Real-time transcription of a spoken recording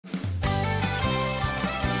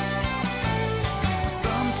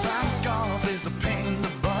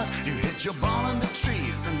put your ball in the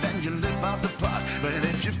trees and then you lip out the puck. But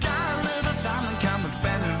if you've got a little time, then come and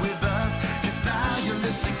spend it with us, 'cause now you're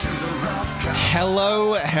listening to the Rough Cut.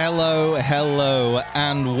 Hello,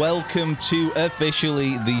 and welcome to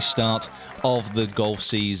officially the start of the golf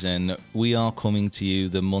season. We are coming to you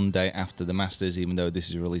the Monday after the Masters, even though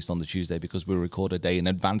this is released on the Tuesday because we record a day in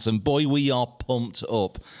advance. And boy, we are pumped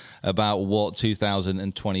up about what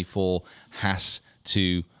 2024 has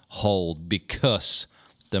to hold, because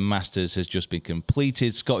the Masters has just been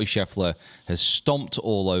completed. Scottie Scheffler has stomped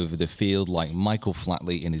all over the field like Michael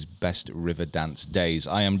Flatley in his best river dance days.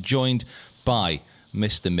 I am joined by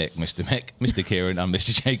Mr. Kieran, and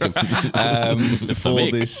Mr. Jacob for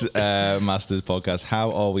this Masters podcast.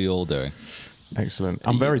 How are we all doing? Excellent.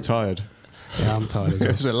 I'm very tired. Yeah, I'm tired as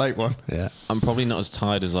well. It was a late one. Yeah, I'm probably not as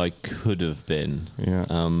tired as I could have been. Yeah.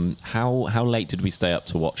 How late did we stay up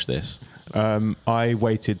to watch this? I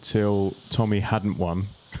waited till Tommy hadn't won.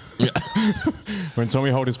 When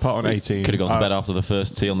Tommy held his putt on 18. Could have gone to bed after the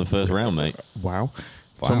first tee on the first round, mate. Wow.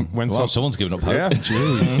 Someone's given up hope. Yeah,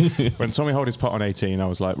 jeez. When Tommy held his putt on 18, I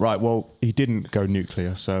was like, right, well, he didn't go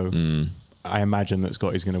nuclear, so I imagine that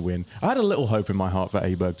Scottie's going to win. I had a little hope in my heart for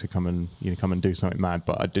Åberg to come and do something mad,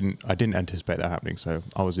 but I didn't anticipate that happening, so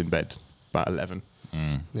I was in bed about 11.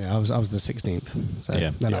 Yeah, I was the 16th. So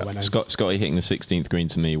then I went home. Scottie hitting the 16th green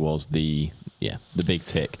to me was the big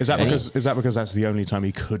tick. Is that because that's the only time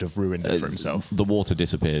he could have ruined it for himself? The water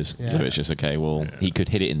disappears, so it's just okay. Well, he could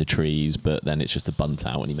hit it in the trees, but then it's just a bunt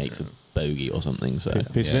out and he makes a bogey or something. So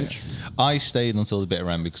Finch? I stayed until the bitter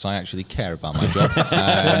end because I actually care about my job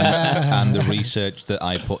and the research that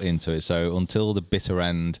I put into it. So until the bitter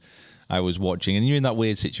end, I was watching, and you're in that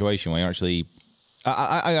weird situation where you're actually.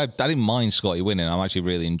 I didn't mind Scottie winning. I'm actually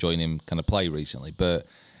really enjoying him kind of play recently, but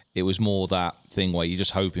it was more that thing where you're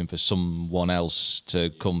just hoping for someone else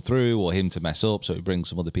to come through or him to mess up so it brings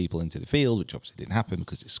some other people into the field, which obviously didn't happen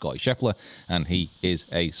because it's Scottie Scheffler and he is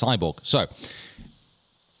a cyborg. So,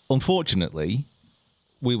 unfortunately,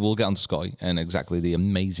 we will get onto Scottie and exactly the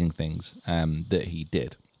amazing things that he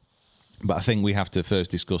did. But I think we have to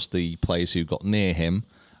first discuss the players who got near him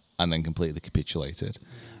and then completely capitulated,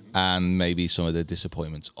 and maybe some of the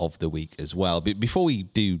disappointments of the week as well. But before we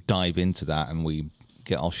do dive into that and we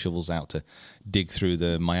get our shovels out to dig through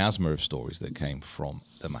the miasma of stories that came from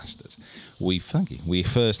the Masters, we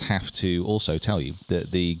first have to also tell you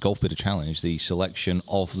that the Golf Bidder Challenge, the selection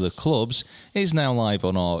of the clubs, is now live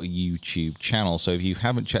on our YouTube channel. So if you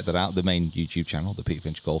haven't checked that out, the main YouTube channel, the Peter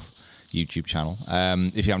Finch Golf YouTube channel,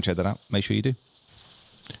 if you haven't checked that out, make sure you do.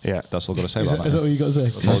 Yeah, that's all I've got to say about that. Is that what you got to say?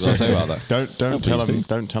 That's all I've got to say about that.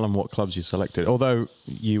 Don't tell them what clubs you selected. Although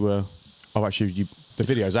you were, the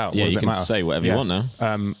video's out. Yeah, what does you it can matter? say whatever you want now.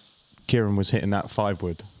 Kieran was hitting that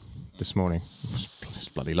 5-wood this morning. It's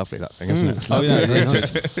bloody lovely, that thing, isn't it? Oh yeah,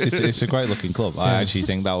 it's a great looking club. I actually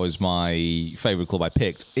think that was my favourite club I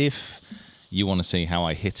picked. If you want to see how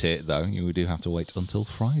I hit it, though, you do have to wait until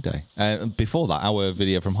Friday. Before that, our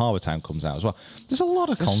video from Harbour Town comes out as well. There's a lot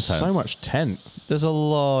of content. So much tent. There's a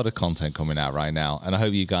lot of content coming out right now, and I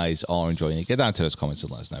hope you guys are enjoying it. Get down to those comments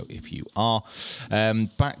and let us know if you are.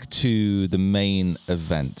 Back to the main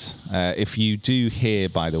event. If you do hear,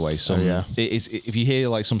 by the way, if you hear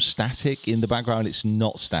like some static in the background, it's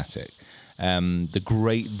not static. The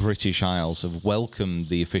Great British Isles have welcomed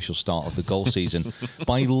the official start of the golf season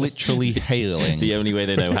by literally hailing. The only way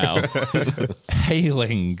they know how.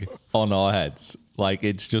 Hailing on our heads. Like,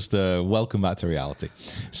 it's just a welcome back to reality.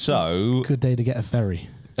 So... Good day to get a ferry.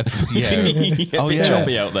 Choppy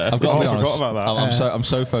out there. I've got to be honest. I forgot about that. I'm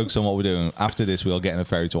so focused on what we're doing. After this, we are getting a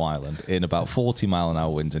ferry to Ireland in about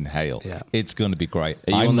 40-mile-an-hour winds and hail. Yeah. It's going to be great.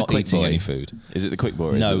 I'm not eating any food. Is it the quick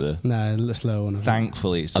boy? No, no, the slow one.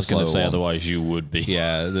 Thankfully, it's the slow one. I was going to say other's you would be.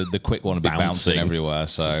 Yeah, the quick one would be bouncing everywhere.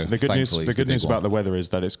 So the good news about the weather is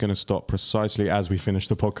that it's going to stop precisely as we finish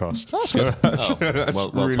the podcast. That's good. That's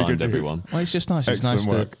well really timed, good everyone. Well, it's just nice. Excellent It's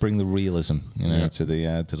nice work. to bring the realism, to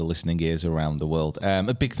the listening ears around the world.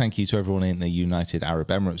 A big thank you to everyone in the United Arab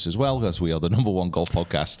Emirates as well, as we are the #1 golf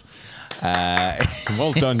podcast.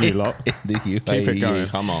 Well done, you lot. In the UAE. Keep it going.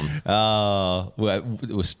 Come on.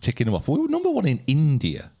 It was ticking them off. We were #1 in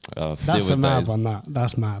India. That's a mad one.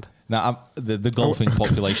 That's mad. Now, the golfing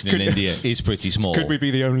population in India is pretty small. Could we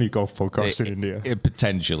be the only golf podcast in India?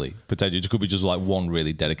 Potentially. It could be just like one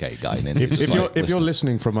really dedicated guy in India. If you're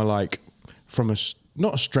listening from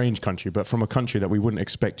not a strange country, but from a country that we wouldn't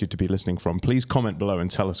expect you to be listening from, please comment below and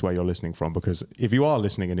tell us where you're listening from, because if you are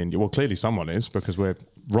listening in India, well, clearly someone is, because we're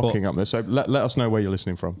rocking up there. So let us know where you're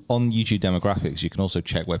listening from. On YouTube demographics, you can also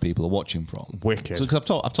check where people are watching from. Wicked.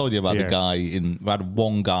 So, I've told you about the guy I had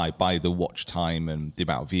one guy by the watch time and the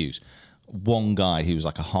amount of views. one guy who was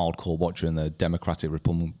like a hardcore watcher in the Democratic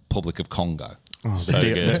Republic of Congo. Oh, So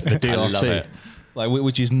good. the I love DRC. it. Like,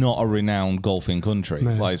 which is not a renowned golfing country.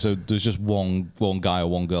 No. Like, so there's just one guy or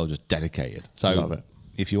one girl just dedicated. So Love it.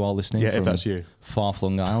 if you are listening, Yeah, if from that's you.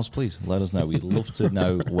 far-flung isles, please let us know. We'd love to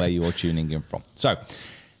know where you are tuning in from. So,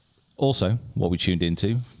 also, what we tuned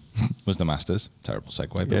into was the Masters. Terrible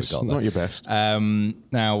segue, but Yes, we got there. not your best.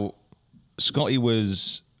 Now, Scottie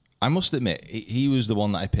was, I must admit, he was the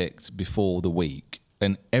one that I picked before the week,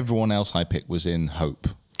 and everyone else I picked was in hope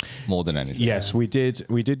more than anything. Yes, we did.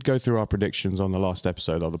 We did go through our predictions on the last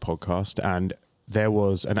episode of the podcast, and there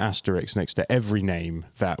was an asterisk next to every name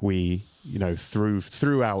that we,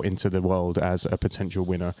 threw out into the world as a potential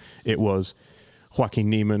winner. It was Joaquin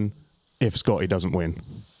Niemann if Scottie doesn't win.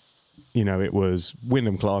 It was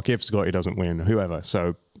Wyndham Clark if Scottie doesn't win. Whoever.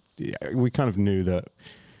 So yeah, we kind of knew that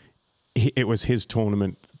it was his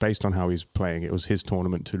tournament based on how he's playing. It was his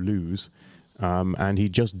tournament to lose, and he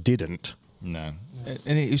just didn't. No.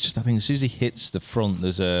 And it was just, I think, as soon as he hits the front,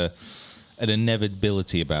 there's an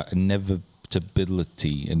inevitability about Go on.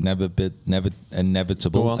 inevitability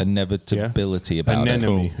about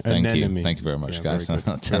Anemone. it. Thank you. Anemone. Thank you very much, Yeah, guys. very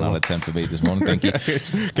good. 10 out of 10 for me this morning. Thank you.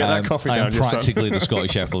 Get that coffee I down am your son. practically the Scottie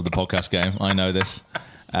Scheffler of the podcast game. I know this.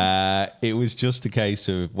 It was just a case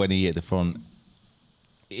of when he hit the front,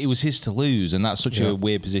 it was his to lose, and that's such a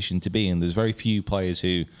weird position to be in. There's very few players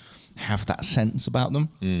who have that sense about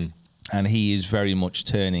them. And he is very much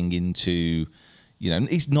turning into,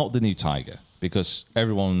 he's not the new Tiger, because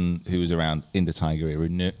everyone who was around in the Tiger era,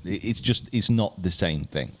 it's not the same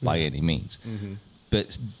thing by any means.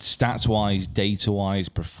 But stats-wise, data-wise,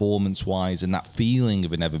 performance-wise, and that feeling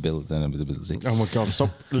of inevitability. Oh my God! Stop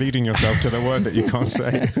leading yourself to the word that you can't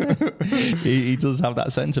say. he does have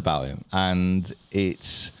that sense about him, and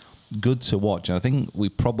it's good to watch. And I think we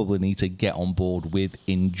probably need to get on board with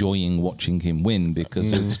enjoying watching him win,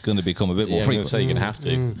 because it's going to become a bit more Yeah, I was going frequent. to say you're going to have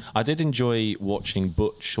to. I did enjoy watching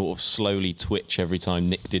Butch sort of slowly twitch every time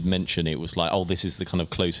Nick did mention it. It was like, oh, this is the kind of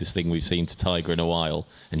closest thing we've seen to Tiger in a while,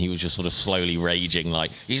 and he was just sort of slowly raging,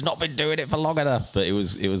 like he's not been doing it for long enough. But it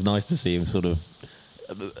was nice to see him sort of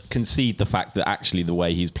concede the fact that actually the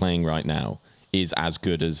way he's playing right now is as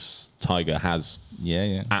good as Tiger has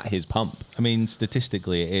at his pump. I mean,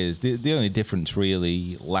 statistically, it is. The only difference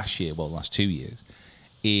really last 2 years,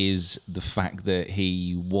 is the fact that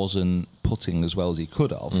he wasn't putting as well as he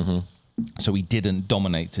could have. So he didn't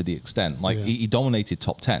dominate to the extent. Like, he dominated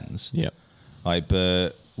top tens. Yeah.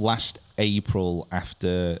 But last April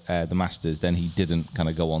after the Masters, then he didn't kind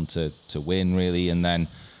of go on to win, really. And then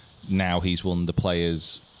now he's won the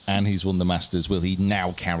Players and he's won the Masters. Will he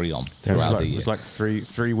now carry on throughout the year? It was like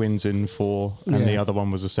three wins in 4, and the other one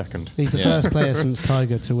was a second. He's the first player since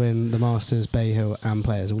Tiger to win the Masters, Bay Hill, and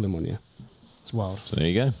Players all in 1 year. It's wild. So there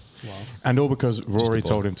you go. And all because Rory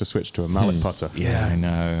told him to switch to a mallet putter. Yeah, I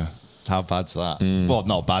know. How bad's that? Well,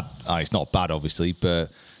 not bad. It's not bad, obviously, but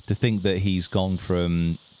to think that he's gone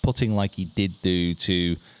from putting like he did do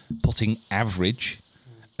to putting average,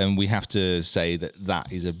 and we have to say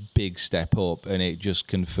that is a big step up, and it just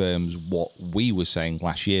confirms what we were saying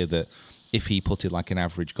last year, that if he putted like an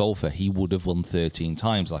average golfer, he would have won 13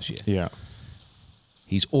 times last year. Yeah.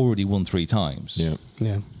 He's already won 3 times.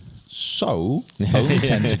 Yeah. So, only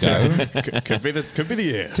 10 to go. could be the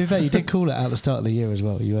year. To be fair, you did call it at the start of the year as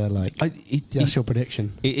well. You were like, that's your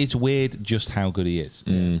prediction. It's weird just how good he is.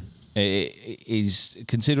 It is,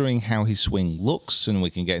 considering how his swing looks, and we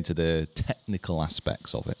can get into the technical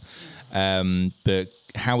aspects of it, but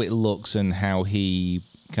how it looks and how he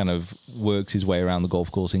kind of works his way around the golf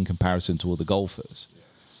course in comparison to other golfers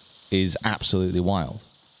is absolutely wild.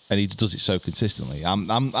 And he does it so consistently. I'm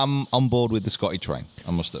on board with the Scottie train,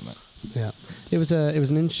 I must admit. Yeah, it was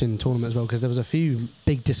an interesting tournament as well, because there was a few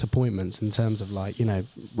big disappointments in terms of, like,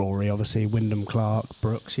 Rory, obviously, Wyndham Clark,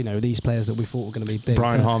 Brooks, these players that we thought were going to be big.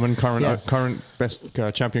 Brian Harman, current best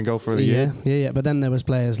champion golfer of the year. Yeah. But then there was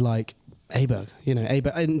players like Åberg,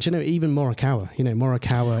 and even Morikawa.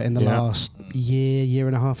 Morikawa in the last year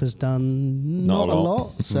and a half has done not a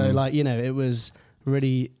lot. So it was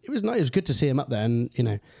really, it was good to see him up there,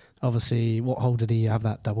 and obviously, what hole did he have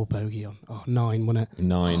that double bogey on? 9, wasn't it?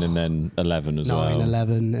 9 and then 11 as well. 9,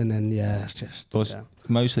 11, and then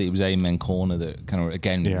Mostly it was Amen Corner that kind of,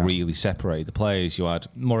 again, really separated the players. You had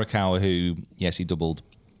Morikawa, who, yes, he doubled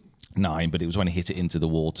 9, but it was when he hit it into the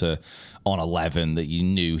water on 11 that you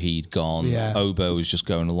knew he'd gone. Åberg was just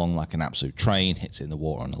going along like an absolute train, hits it in the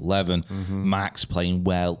water on 11. Max playing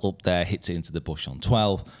well up there, hits it into the bush on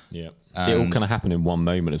 12. Yeah. It all kind of happened in one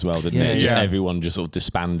moment as well, didn't it? Everyone just sort of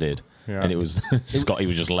disbanded, and it was Scottie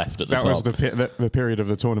was just left at the top. That was the period of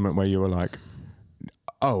the tournament where you were like,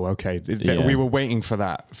 oh, okay. We were waiting for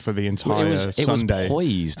that for the entire Sunday. It was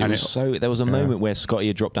poised. There was a moment where Scottie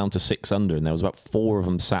had dropped down to 6 under, and there was about 4 of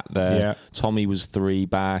them sat there. Yeah. Tommy was 3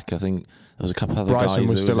 back. I think there was a couple other guys. Bryson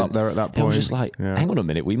was still up there at that point. It was just like, hang on a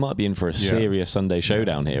minute, we might be in for a serious Sunday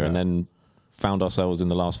showdown here, and then found ourselves in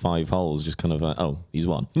the last 5 holes just kind of like, oh, he's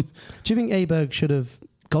won. Do you think Åberg should have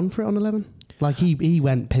gone for it on 11? Like he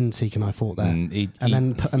went pin seeking, I thought there, and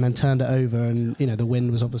then turned it over, and the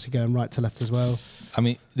wind was obviously going right to left as well. I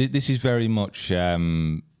mean, this is very much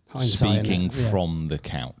speaking from the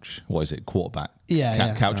couch. What is it, quarterback?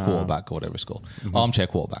 Couch quarterback or whatever it's called. Armchair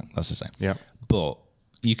quarterback. That's the same. Yeah, but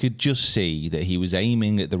you could just see that he was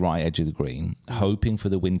aiming at the right edge of the green, hoping for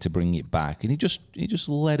the wind to bring it back, and he just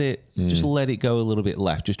let it go a little bit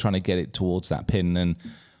left, just trying to get it towards that pin. And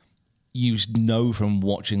you know from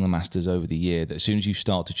watching the Masters over the year that as soon as you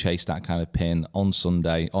start to chase that kind of pin on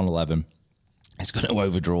Sunday, on 11, it's going to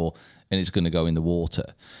overdraw and it's going to go in the water.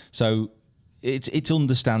 So it's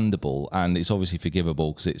understandable, and it's obviously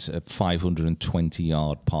forgivable because it's a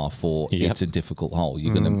 520-yard par 4. Yep. It's a difficult hole.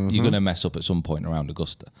 You're gonna mess up at some point around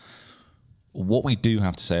Augusta. What we do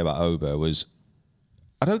have to say about Åberg was,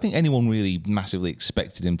 I don't think anyone really massively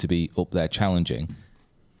expected him to be up there challenging.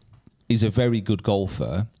 He's a very good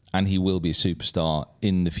golfer, and he will be a superstar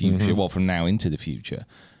in the future. Well, from now into the future.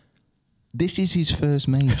 This is his first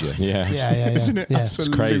major. Yeah. Isn't it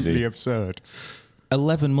absolutely absurd?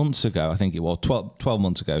 11 months ago, I think it was, 12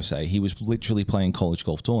 months ago, say, he was literally playing college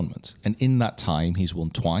golf tournaments. And in that time, he's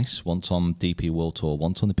won twice, once on DP World Tour,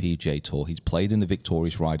 once on the PGA Tour. He's played in the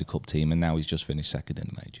victorious Ryder Cup team, and now he's just finished second in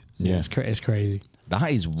the major. Yeah, it's crazy.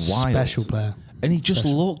 That is wild. Special player. And he just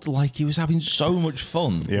looked like he was having so much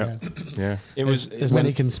fun. Yeah. There's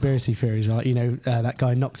many conspiracy theories, right? That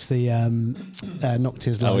guy knocked his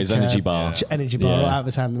his energy bar out of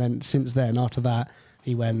his hand, and then since then, after that,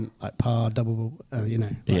 he went like par, double,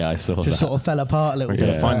 Yeah, I saw just that. sort of fell apart a little bit. We're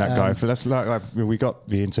going to find that guy. Let's we got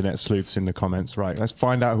the internet sleuths in the comments, right? Let's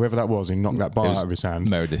find out whoever that was. He knocked that bar out of his hand.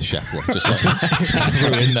 Meredith Scheffler just like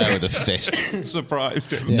threw in there with a fist. Surprised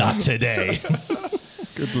him. Not today.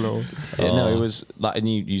 Good Lord. No, it was like, and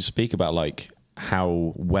you speak about like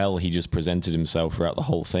how well he just presented himself throughout the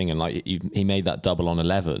whole thing, and like he made that double on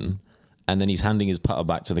 11, and then he's handing his putter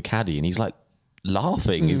back to the caddy, and he's like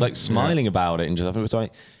laughing, he's like smiling about it, and just, it was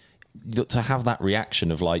like, to have that reaction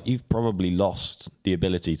of like, you've probably lost the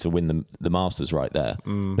ability to win the Masters right there,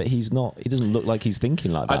 but he's not. He doesn't look like he's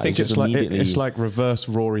thinking like that. I think it's like reverse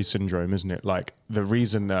Rory syndrome, isn't it? Like the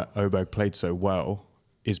reason that Åberg played so well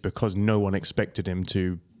is because no one expected him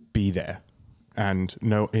to be there, and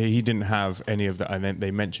no, he didn't have any of that. And then they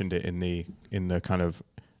mentioned it in the kind of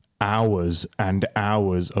hours and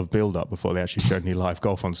hours of build-up before they actually showed any live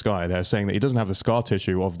golf on Sky. They're saying that he doesn't have the scar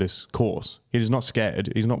tissue of this course. He's not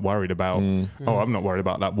scared. He's not worried about, I'm not worried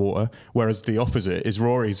about that water. Whereas the opposite is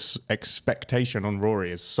Rory's expectation on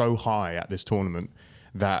Rory is so high at this tournament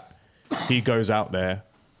that he goes out there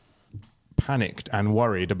panicked and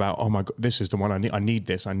worried about, oh my God, this is the one I need. I need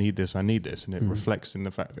this. And it reflects in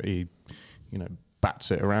the fact that he,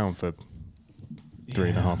 bats it around for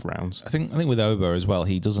 3.5 rounds. I think with Åberg as well,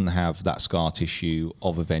 he doesn't have that scar tissue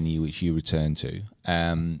of a venue which you return to.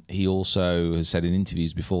 He also has said in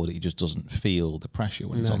interviews before that he just doesn't feel the pressure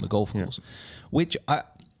when he's on the golf course, which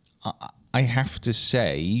I have to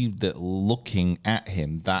say that looking at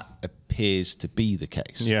him, that appears to be the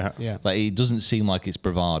case. Yeah. Like, it doesn't seem like it's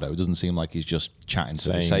bravado. It doesn't seem like he's just chatting for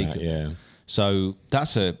the sake of it. Yeah. So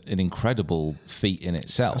that's an incredible feat in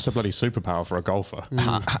itself. That's a bloody superpower for a golfer.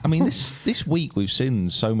 I mean, this week we've seen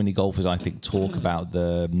so many golfers, I think, talk about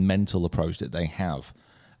the mental approach that they have,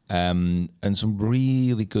 and some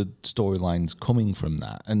really good storylines coming from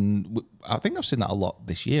that. And I think I've seen that a lot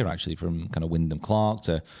this year, actually, from kind of Wyndham Clark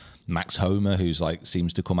to Max Homer, who's like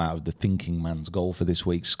seems to come out of the thinking man's golfer this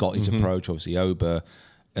week. Scottie's approach, obviously Åberg.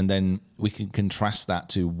 And then we can contrast that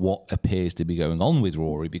to what appears to be going on with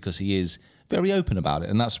Rory, because he is very open about it.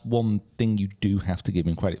 And that's one thing you do have to give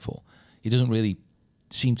him credit for. He doesn't really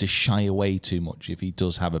seem to shy away too much if he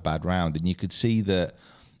does have a bad round. And you could see that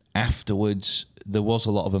afterwards there was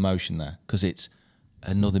a lot of emotion there, because it's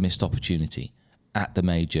another missed opportunity at the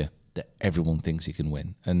major that everyone thinks he can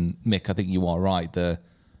win. And Mick, I think you are right. The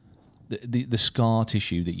scar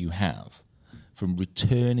tissue that you have from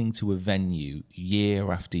returning to a venue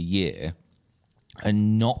year after year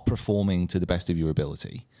and not performing to the best of your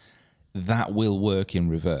ability, that will work in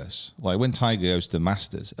reverse. Like when Tiger goes to the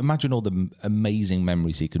Masters, imagine all the amazing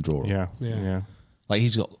memories he can draw on. Yeah. Like,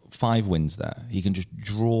 he's got 5 wins there. He can just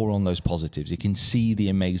draw on those positives. He can see the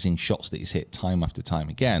amazing shots that he's hit time after time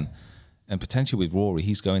again. And potentially with Rory,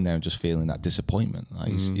 he's going there and just feeling that disappointment.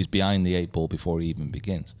 Like he's behind the 8 ball before he even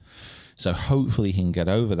begins. So hopefully he can get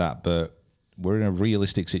over that. But we're in a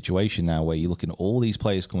realistic situation now where you're looking at all these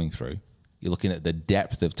players coming through. You're looking at the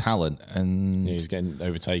depth of talent, and he's getting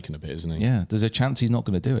overtaken a bit, isn't he? Yeah, there's a chance he's not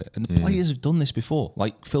going to do it. And the players have done this before,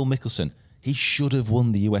 like Phil Mickelson. He should have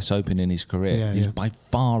won the US Open in his career. He's by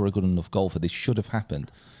far a good enough golfer. This should have happened.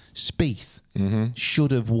 Spieth should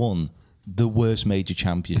have won the worst major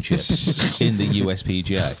championship in the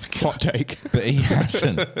USPGA. Hot take. But he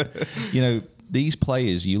hasn't. You know, these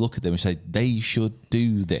players, you look at them and say, they should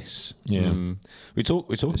do this. Yeah. We talk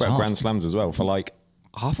about hard. Grand Slams as well. For like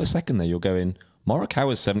half a second there, you're going,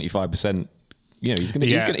 Morikawa's 75%. You know, he's gonna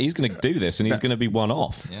do this, and he's gonna be one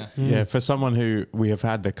off. Yeah, for someone who we have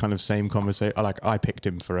had the kind of same conversation, like I picked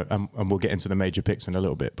him for, and we'll get into the major picks in a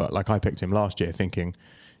little bit, but like I picked him last year thinking,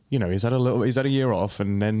 you know, he's had a year off,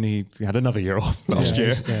 and then he had another year off last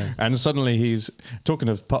year, and suddenly he's talking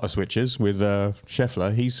of putter switches with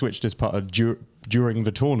Scheffler. He switched his putter during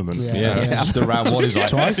the tournament. After round 1, he's like,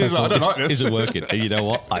 Twice, I don't like this. Isn't working. And you know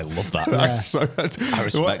what? I love that. I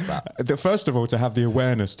respect that. First of all, to have the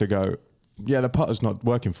awareness to go, yeah, the putter's not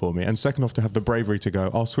working for me. And second off, to have the bravery to go,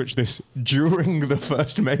 I'll switch this during the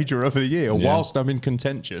first major of the year whilst I'm in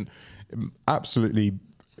contention. Absolutely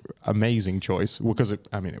amazing choice, because it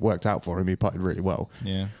worked out for him. He putted really well.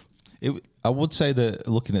 Yeah. I would say that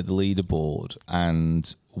looking at the leaderboard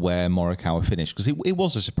and where Morikawa finished, because it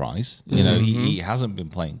was a surprise. You know, he hasn't been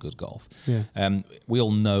playing good golf. We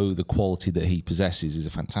all know the quality that he possesses. He's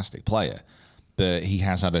a fantastic player, but he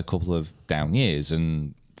has had a couple of down years,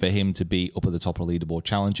 and for him to be up at the top of the leaderboard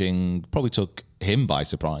challenging probably took him by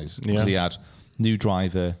surprise, because he had new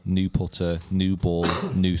driver, new putter, new ball,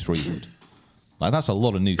 new 3-wood. Like, that's a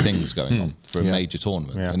lot of new things going on for a major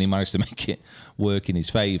tournament, and he managed to make it work in his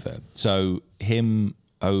favour. So him,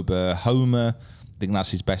 Åberg, Homer, I think that's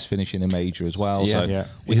his best finish in a major as well.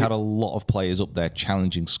 We had a lot of players up there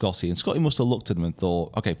challenging Scottie, and Scottie must have looked at them and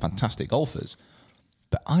thought, okay, fantastic golfers,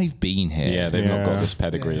 but I've been here. Yeah, they've not got this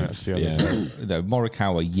pedigree.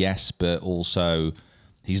 Morikawa, yes, but also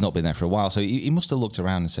he's not been there for a while, so he must have looked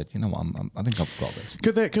around and said, you know what, I think I've got this.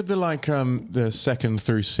 Could the like the 2nd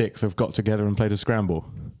through 6th have got together and played a scramble?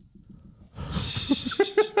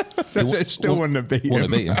 They still want to beat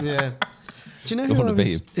him. Yeah. Do you know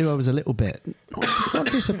who I was a little bit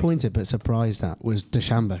not disappointed but surprised at was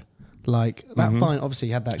DeChambeau. Like that final, obviously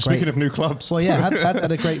he had that. Speaking of new clubs, well, yeah,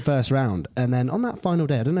 had a great first round, and then on that final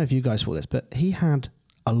day, I don't know if you guys saw this, but he had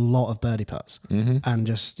a lot of birdie putts, and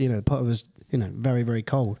just the putter was very, very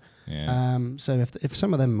cold. Yeah. So if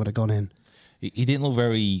some of them would have gone in, he didn't look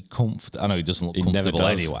very comfortable. I know he doesn't look comfortable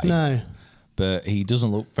anyway. No. But he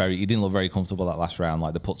didn't look very comfortable that last round.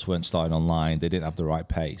 Like, the putts weren't starting on line. They didn't have the right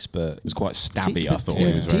pace. But it was quite stabby, I thought.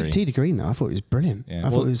 It was very... Tee to green, though, I thought it was brilliant. Yeah. I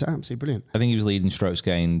thought it was absolutely brilliant. I think he was leading strokes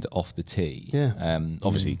gained off the tee. Yeah.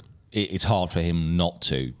 Obviously, it's hard for him not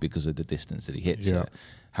to because of the distance that he hits it.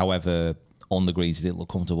 However, on the greens, he didn't look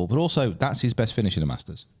comfortable. But also, that's his best finish in the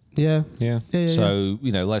Masters. Yeah. So,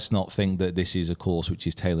 let's not think that this is a course which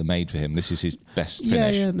is tailor-made for him. This is his best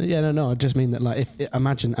finish. No. I just mean that, like,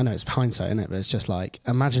 imagine, I know it's hindsight, isn't it? But it's just like,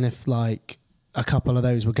 imagine if, like, a couple of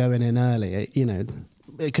those were going in early,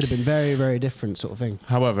 it could have been very, very different sort of thing.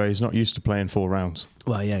 However, he's not used to playing 4 rounds.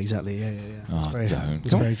 Well, yeah, exactly. Yeah. Oh, don't.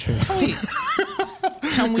 It's very true.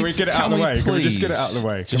 Can we get it out of the way? Can we just get it out of the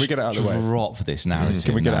way? Can we get it out of the way? Drop this narrative.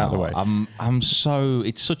 Can we get it out of the way?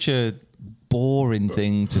 It's such a boring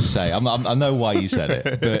thing to say. I know why you said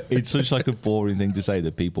it, but it's such like a boring thing to say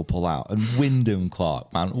that people pull out. And Wyndham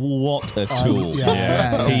Clark, man, what a tool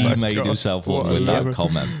he made himself look with that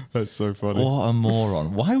comment. That's so funny. What a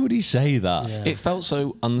moron. Why would he say that? Yeah. It felt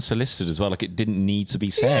so unsolicited as well, like it didn't need to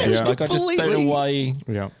be said. Like, I just don't know why.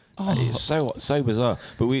 It's so bizarre.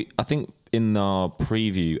 But I think in our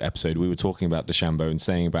preview episode, we were talking about DeChambeau and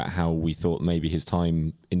saying about how we thought maybe his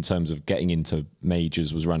time in terms of getting into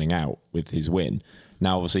majors was running out with his win.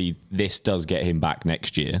 Now, obviously, this does get him back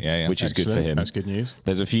next year, which is good for him. That's good news.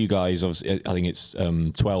 There's a few guys, obviously, I think it's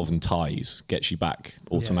 12 and ties gets you back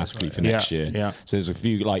automatically for next year. Yeah. So there's a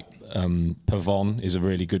few, like Pavon is a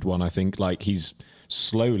really good one, I think. Like, he's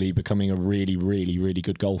slowly becoming a really, really, really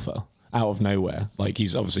good golfer out of nowhere. Like,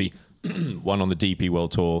 he's obviously won on the DP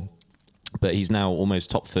World Tour, but he's now almost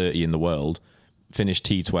top 30 in the world. Finished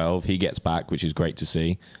T12, he gets back, which is great to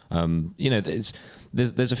see.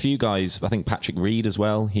 There's a few guys. I think Patrick Reed as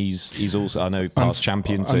well. He's also, I know, past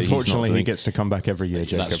champion. So unfortunately, he gets to come back every year,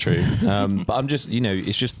 Jacob. That's true. But I'm just,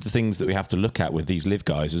 it's just the things that we have to look at with these live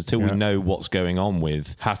guys until we know what's going on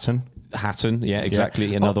with Hatton. Yeah,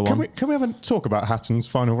 exactly. Another one. Can we have a talk about Hatton's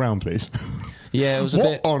final round, please? Yeah, it was a what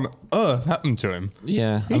bit. on earth happened to him?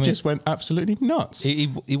 Yeah, He just went absolutely nuts. He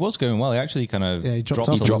was going well. He actually kind of Yeah, he dropped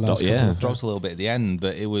dropped, off the last couple. dropped a little bit at the end,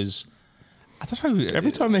 but it was, I don't know.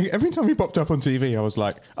 Every time he popped up on TV, I was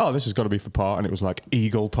like, "Oh, this has got to be for par," and it was like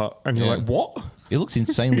eagle putt, and you're Yeah. like, "What?" He looked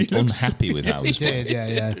insanely unhappy with how he He was playing.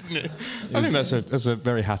 did, yeah. I think that's a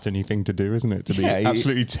very Hatton-y thing to do, isn't it? To be Yeah,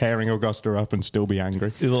 absolutely tearing Augusta up and still be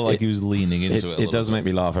angry. It looked like he was leaning into it. It does make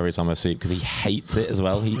me laugh every time I see it because he hates it as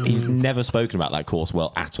well. He's never spoken about that course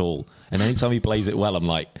well at all. And anytime he plays it well, I'm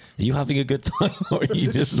like, are you having a good time? Or are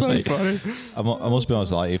you just So like, funny. I must be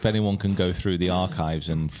honest, like, if anyone can go through the archives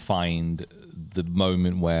and find the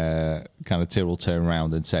moment where kind of Tyrrell turned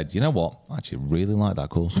around and said, you know what, I actually really like that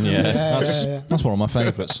course. Yeah. That's one of my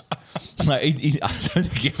favourites. Like, I don't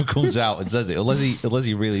think he ever comes out and says it, unless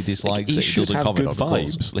he really dislikes he it. He should doesn't have comment good on the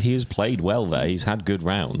course. vibes. He has played well there. He's had good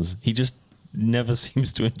rounds. He just never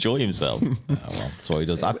seems to enjoy himself. Oh, well, that's what he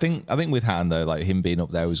does. I think with Han though, like him being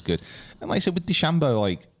up there was good, and like I said with DeChambeau,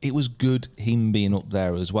 like it was good him being up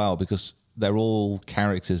there as well because they're all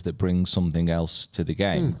characters that bring something else to the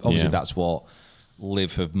game. Obviously, that's what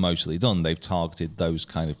Liv have mostly done. They've targeted those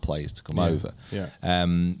kind of players to come over. Yeah.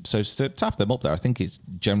 So to have them up there, I think it's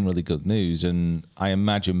generally good news, and I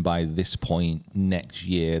imagine by this point next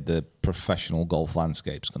year, the professional golf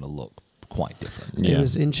landscape's going to look quite different. Yeah. It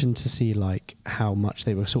was interesting to see like how much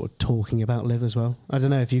they were sort of talking about Liv as well. I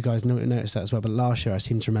don't know if you guys noticed that as well, but last year I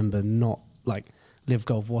seem to remember not like Liv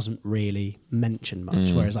golf wasn't really mentioned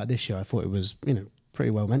much, whereas like this year I thought it was, you know,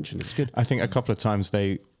 pretty well mentioned. It's good. I think a couple of times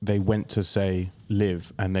they went to say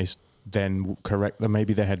live and they then correct.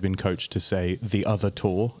 Maybe they had been coached to say the other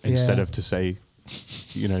tour instead of to say,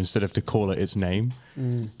 you know, instead of to call it its name.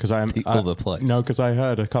 Because other place. No, because I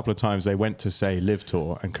heard a couple of times they went to say live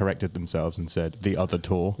tour and corrected themselves and said the other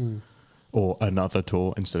tour or another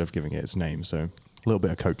tour instead of giving it its name. So a little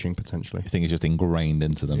bit of coaching potentially. I think it's just ingrained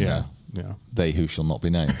into them now. Yeah. They who shall not be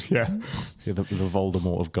named. Yeah. The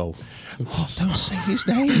Voldemort of golf. Oh, don't say his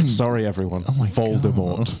name. Sorry, everyone. my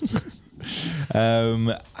Voldemort.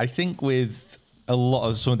 I think with a lot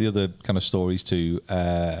of some of the other kind of stories to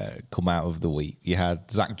come out of the week, you had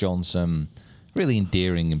Zach Johnson really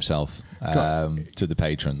endearing himself to the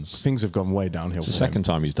patrons. Things have gone way downhill. It's the second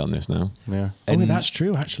time he's done this now. Yeah. And- That's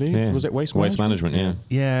true, actually. Yeah. Was it Waste Management? Yeah.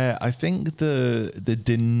 Yeah, I think the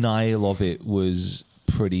denial of it was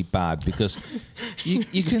pretty bad because you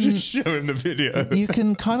can Show him the video. you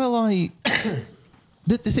can kind of like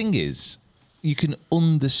the thing is you can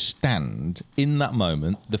understand in that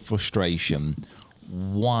moment the frustration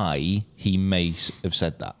why he may have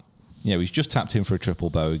said that. You know, he's just tapped in for a triple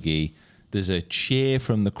bogey. There's a cheer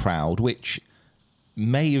from the crowd, which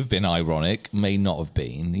may have been ironic, may not have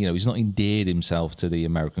been. You know, he's not endeared himself to the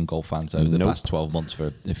American golf fans over the past 12 months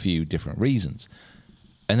for a few different reasons.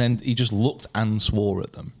 And then he just looked and swore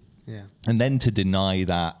at them. Yeah. And then to deny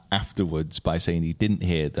that afterwards by saying he didn't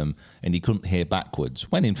hear them and he couldn't hear backwards,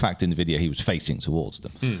 when in fact in the video he was facing towards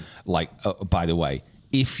them. Like, by the way,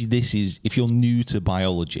 if you're new to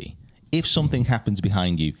biology, if something happens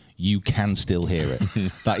behind you, you can still hear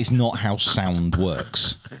it. That is not how sound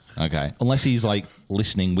works. Okay, unless he's like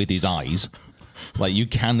listening with his eyes, like you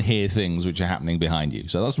can hear things which are happening behind you.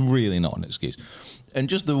 So that's really not an excuse. And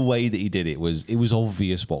just the way that he did it was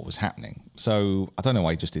obvious what was happening. So I don't know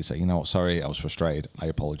why he just did say, you know what, sorry, I was frustrated. I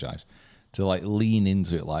apologize. To like lean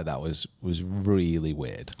into it like that was really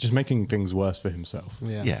weird. Just making things worse for himself.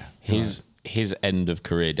 Yeah. His end of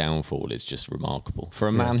career downfall is just remarkable. For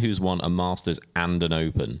a man who's won a Masters and an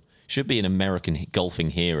Open, should be an American golfing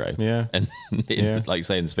hero. Yeah. And like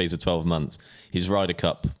say in the space of 12 months, his Ryder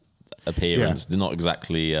Cup appearance did not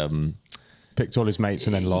exactly Picked all his mates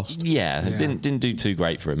and then lost. Yeah, it didn't do too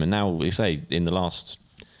great for him. And now we say in the last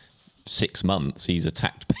 6 months, he's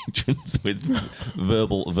attacked patrons with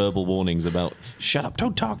verbal warnings about "shut up,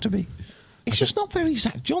 don't talk to me." It's just not very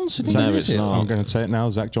Zach Johnson. No, is it's it? not. I'm going to say it now,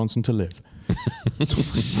 Zach Johnson to live.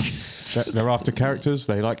 They're after characters.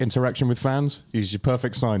 They like interaction with fans. He's your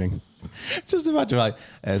perfect signing. Just imagine, like,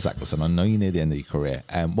 Zach, listen, I know you're near the end of your career.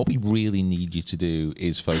 What we really need you to do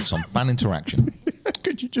is focus on fan interaction.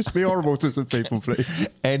 Could you just be horrible to some people, please?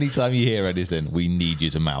 Anytime you hear anything, we need you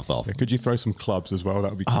to mouth off. Could you throw some clubs as well?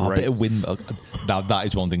 That would be A great. bit of windmill. Now, that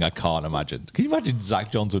is one thing I can't imagine. Can you imagine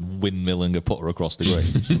Zach Johnson windmilling a putter across the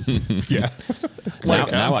green? Yeah.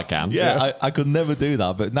 Now I can. Yeah, I could never do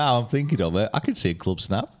that, but now I'm thinking of it. I could see a club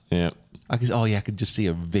snap. Yeah. I could just see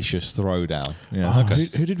a vicious throwdown. Yeah, Oh,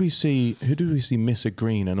 who did we see? Who did we see miss a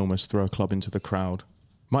green and almost throw a club into the crowd?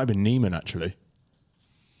 Might have been Neiman, actually.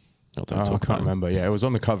 Oh, don't I talk can't about him. remember. Yeah, it was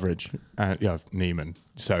on the coverage. Yeah, Neiman.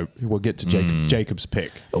 So we'll get to Jacob's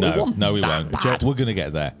pick. No, we won't. We're going to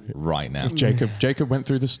get there right now. Jacob went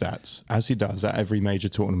through the stats, as he does at every major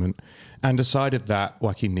tournament, and decided that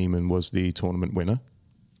Joaquin Neiman was the tournament winner.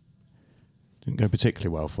 Didn't go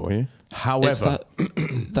particularly well for you. However,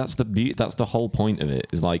 That's the whole point of it.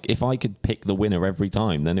 Is like if I could pick the winner every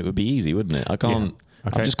time, then it would be easy, wouldn't it? I can't. Yeah.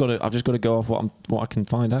 Okay. I've just got to go off what I can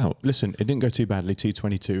find out. listen, it didn't go too badly.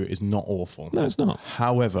 T22 is not awful. No, it's not.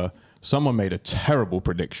 However, someone made a terrible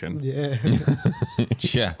prediction. Yeah.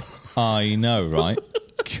 Yeah, I know, right?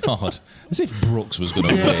 God, as if Brooks was going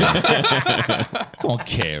to win. Come on,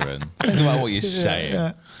 Kieran. Think about what you're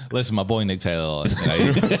saying. Listen, my boy Nick Taylor, he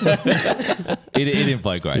didn't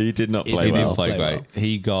play great. He did not play He well. didn't play great.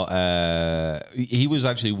 He got. He was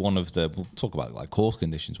actually one of the. We'll talk about like course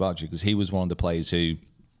conditions, well, actually, because he was one of the players who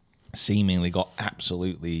seemingly got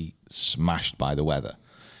absolutely smashed by the weather.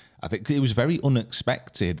 I think it was very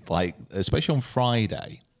unexpected, like especially on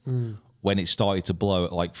Friday. When it started to blow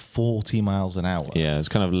at like 40 miles an hour. Yeah, it was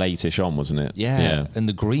kind of late-ish on, wasn't it? Yeah. And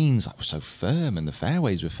the greens were so firm and the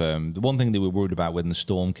fairways were firm. The one thing they were worried about when the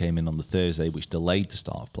storm came in on the Thursday, which delayed the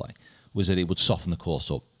start of play, was that it would soften the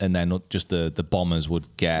course up and then just the bombers would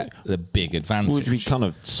get the big advantage. Which we kind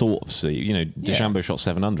of sort of see. You know, DeChambeau shot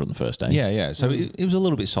 700 on the first day. Yeah. So it was a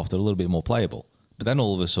little bit softer, a little bit more playable. But then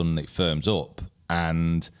all of a sudden it firms up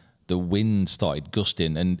and the wind started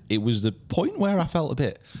gusting. And it was the point where I felt a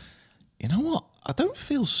bit... You know what? I don't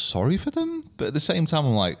feel sorry for them, but at the same time,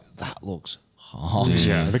 I'm like, that looks hard.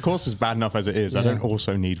 Yeah, the course is bad enough as it is. I don't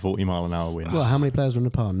also need 40-mile-an-hour wind. Well, how many players were on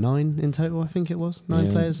the par? 9 in total, I think it was.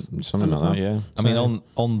 9 players. Something like that, yeah. I mean,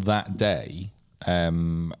 on that day, I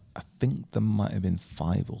think there might have been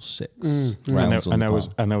 5 or 6 rounds. And there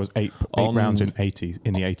was eight rounds in the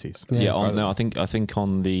 80s. Yeah, I think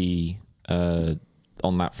on the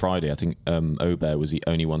on that Friday, I think Åberg was the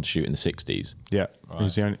only one to shoot in the 60s. Yeah, he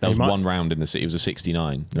was the only, That was one round in the city. It was a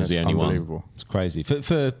 69. That was the only unbelievable. one. It's crazy. For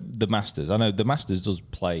the Masters, I know the Masters does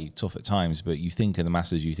play tough at times, but you think of the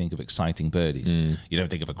Masters, you think of exciting birdies. You don't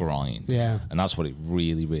think of a grind. Yeah. And that's what it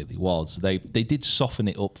really, really was. They did soften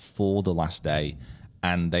it up for the last day,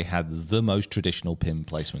 and they had the most traditional pin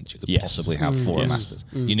placement you could possibly have for a Masters.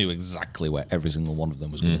 You knew exactly where every single one of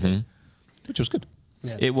them was going to be, which was good.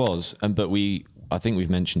 Yeah. It was, but I think we've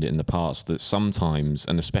mentioned it in the past that sometimes,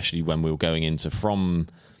 and especially when we were going into from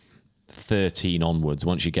 13 onwards,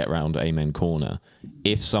 once you get around Amen Corner,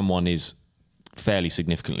 if someone is fairly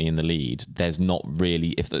significantly in the lead, there's not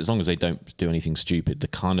really, as long as they don't do anything stupid, the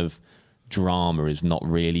kind of drama is not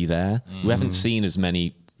really there. We haven't seen as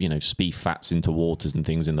many, Spieth fats into waters and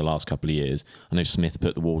things in the last couple of years. I know Smith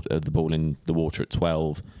put the ball in the water at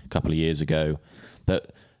 12 a couple of years ago,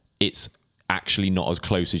 but it's actually not as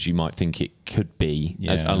close as you might think it could be,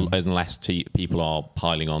 unless people are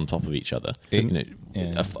piling on top of each other.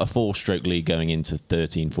 A 4-stroke lead going into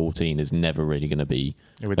 13, 14 is never really going to be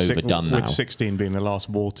overdone now. With 16 being the last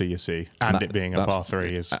water, you see, and it being a par 3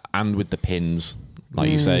 is... And with the pins, like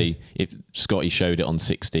you say, if Scottie showed it on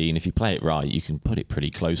 16, if you play it right, you can put it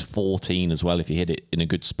pretty close. 14 as well, if you hit it in a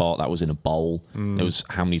good spot. That was in a bowl. There was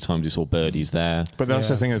how many times we saw birdies there. But that's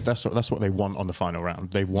the thing, is that's what they want on the final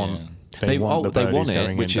round. They want... They want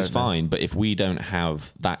it, which is fine. But if we don't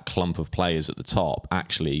have that clump of players at the top,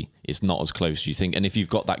 actually, it's not as close as you think. And if you've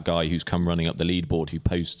got that guy who's come running up the leaderboard who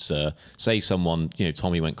posts, say someone,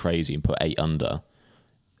 Tommy went crazy and put 8 under,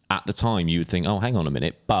 at the time you would think, oh, hang on a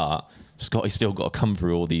minute, but Scottie's still got to come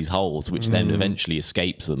through all these holes, which then eventually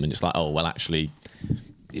escapes them. And it's like, oh, well, actually...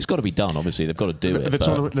 It's got to be done, obviously. They've got to do it.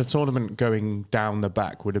 The tournament going down the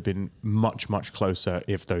back would have been much, much closer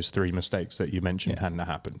if those 3 mistakes that you mentioned hadn't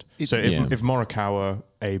happened. So if Morikawa,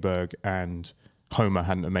 Åberg, and Homer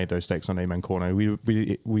hadn't have made those mistakes on Amen Corner, we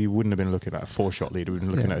wouldn't have been looking at a 4-shot lead. We'd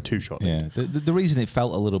been looking at a 2-shot lead. Yeah. The reason it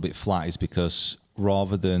felt a little bit flat is because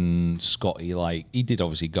rather than Scottie, he did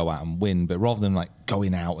obviously go out and win, but rather than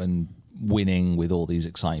going out and winning with all these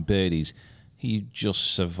exciting birdies, he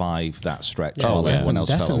just survived that stretch while everyone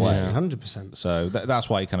else fell away. 100%. So that's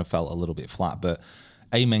why he kind of felt a little bit flat. But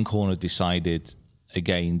Amen Corner decided,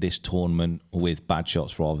 again, this tournament with bad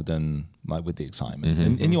shots rather than with the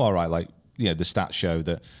excitement. And you are right. The stats show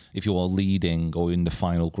that if you're leading or in the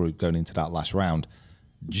final group going into that last round,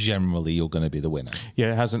 generally you're going to be the winner.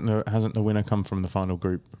 Yeah, hasn't the winner come from the final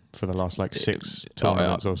group for the last 6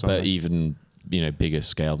 tournaments or something? But even... bigger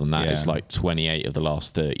scale than that. It's 28 of the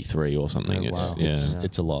last 33 or something.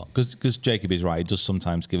 It's a lot. Because Jacob is right. It does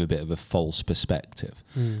sometimes give a bit of a false perspective.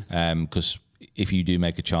 Because if you do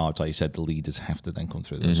make a charge, like you said, the leaders have to then come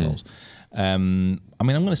through those holes. I'm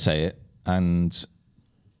going to say it, and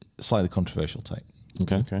slightly controversial take.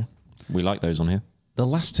 Okay. We like those on here. The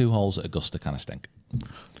last 2 holes at Augusta kind of stink.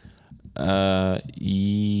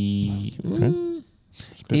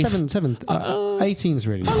 If- 18's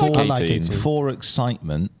really. I like I like 18. 18. For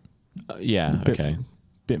excitement, Yeah, okay.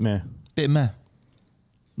 Bit meh. bit meh.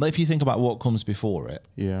 Like if you think about what comes before it,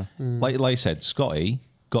 Yeah. like I said, Scotty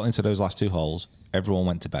got into those last 2 holes. Everyone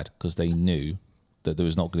went to bed because they knew that there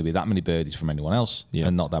was not going to be that many birdies from anyone else, Yeah.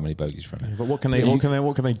 and not that many bogeys from him. But what can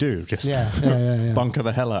they do? Just Yeah. bunker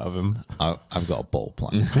the hell out of them. I've got a ball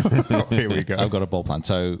plan. Here we go. I've got a ball plan.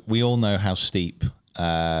 So we all know how steep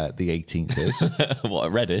the 18th is. What, a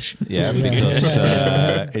Reddish? Yeah, because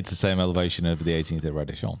it's the same elevation over the 18th at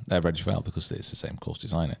Reddish Vale because it's the same course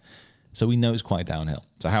designer. So we know it's quite downhill.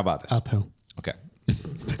 So how about this? Uphill. Okay.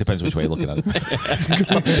 Depends which way you're looking at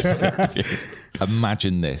it.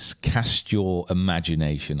 Imagine this. Cast your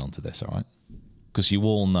imagination onto this, all right? Because you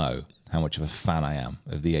all know how much of a fan I am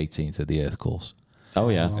of the 18th at the Earth course Oh,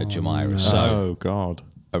 yeah. at Jumeirah. So Oh God.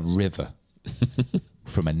 a river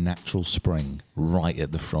from a natural spring right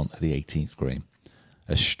at the front of the 18th green.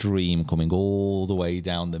 A stream coming all the way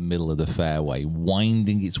down the middle of the fairway,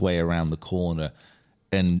 winding its way around the corner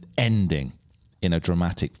and ending in a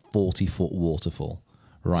dramatic 40-foot waterfall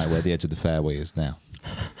right where the edge of the fairway is now.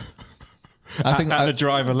 I think At the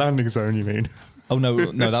driver landing zone, you mean? Oh,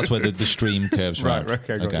 no, that's where the stream curves Right, round.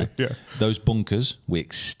 okay, got you. Yeah. Those bunkers, we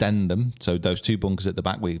extend them. So those 2 bunkers at the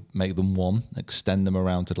back, we make them 1, extend them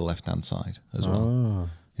around to the left-hand side as well.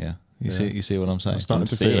 Yeah. You see what I'm saying? starting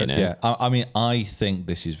to feel feel it. it. Yeah. I mean, I think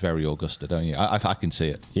this is very Augusta, don't you? I can see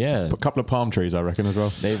it. Yeah. A couple of palm trees, I reckon, as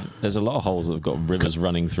well. There's a lot of holes that have got rivers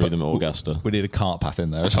running through them at Augusta. We need a cart path in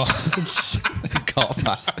there as well. Cart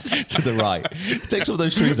path to the right. Take some of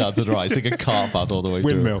those trees out to the right. Stick a cart path all the way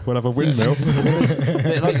Windmill. through. We'll have a windmill.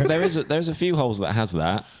 There's a few holes that has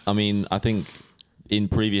that. I mean, I think in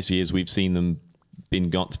previous years we've seen them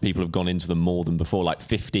people have gone into them more than before. Like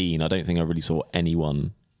 15, I don't think I really saw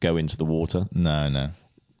anyone go into the water. No.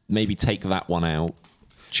 Maybe take that one out,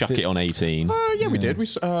 chuck it on 18. Yeah, we did.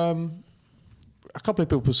 A couple of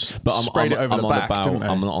people sprayed it over the back, didn't they?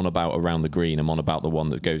 I'm not on about around the green. I'm on about the one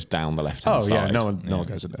that goes down the left-hand Oh, side. yeah. No one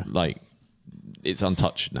goes in there. Like, it's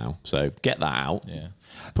untouched now. So get that out. Yeah.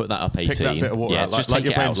 Put that up 18. Pick that bit of water yeah, out, just like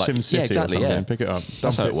take you're it out. playing Sim City yeah, exactly, or something. yeah. Pick it up.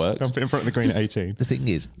 That's how it works. Dump it in front of the green at 18. The thing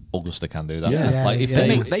is, Augusta can do that. Yeah. Like if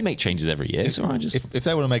Yeah. They make changes every year. So I just if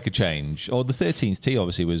they want to make a change, or the 13th tee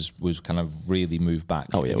obviously was kind of really moved back.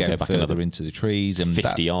 Oh, yeah, we'll again, go back further another into the trees and 50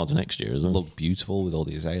 that yards next year, isn't it? looked beautiful with all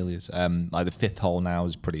the azaleas. Like the 5th hole now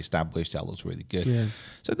is pretty established. That looks really good. Yeah.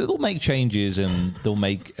 So they'll make changes and they'll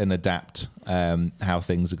make and adapt how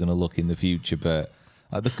things are going to look in the future. But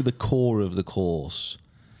the core of the course,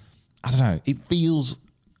 I don't know. It feels.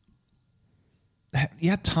 You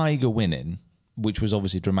had Tiger winning, which was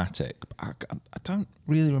obviously dramatic. But I don't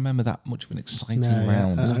really remember that much of an exciting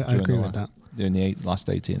round I agree with that. during the last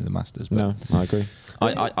 18 of the Masters. But No, I agree.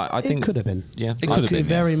 I think it could have been. Yeah, It could have been, It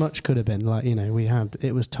very much could have been. Like,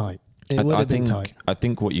 it was tight. It would have been tight. I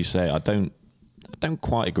think what you say, I don't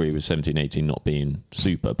quite agree with 17, 18 not being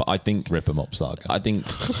super, but I think rip them up, Saga. I think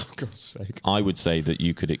For God's sake. I would say that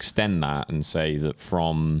you could extend that and say that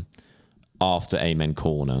from after Amen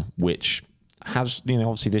Corner, which has,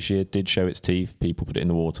 obviously this year did show its teeth, people put it in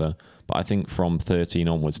the water, but I think from 13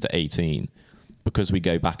 onwards to 18, because we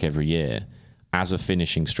go back every year, as a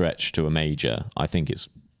finishing stretch to a major, I think it's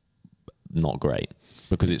not great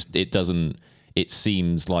because it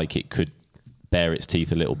seems like it could bare its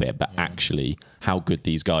teeth a little bit, but actually how good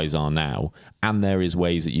these guys are now, and there is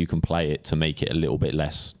ways that you can play it to make it a little bit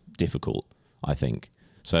less difficult, I think.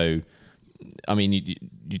 So, I mean,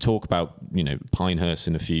 you talk about, Pinehurst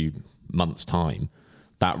in a few months' time,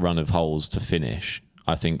 that run of holes to finish,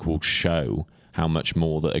 I think will show how much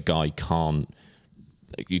more that a guy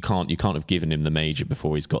you can't have given him the major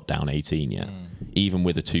before he's got down 18 yet, even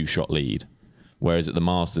with a 2-shot lead. Whereas at the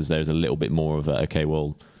Masters, there's a little bit more of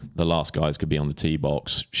the last guys could be on the tee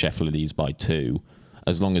box. Scheffler leads by 2.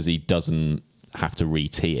 As long as he doesn't have to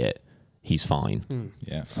re-tee it, he's fine.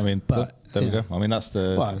 Yeah, I mean, But, there we yeah. go. I mean, that's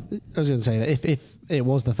the. Well, I was going to say that if it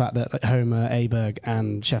was the fact that Homer, Åberg,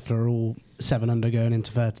 and Scheffler are all 7 under going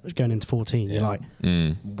into 14, you're like,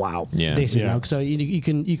 wow, Yeah. this is Yeah. now. So you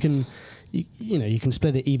can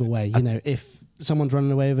split it either way. If someone's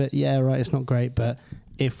running away with it, yeah, right, it's not great, but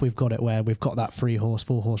if we've got it where we've got that 3-horse,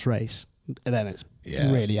 4-horse race, then it's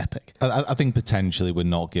really epic. I think potentially we're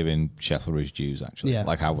not giving Scheffler his dues, actually. Yeah.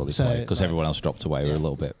 Like how will he So, play? Because right. everyone else dropped away. We're a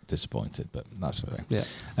little bit disappointed, but that's the thing. Yeah.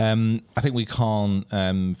 I think we can't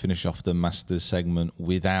finish off the Masters segment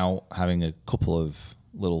without having a couple of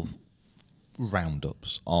little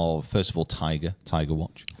roundups of, first of all, Tiger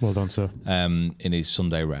Watch Well done, sir. in his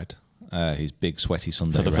Sunday Red. his big sweaty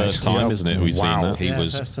Sunday For the race. first time, isn't it? We've seen that. He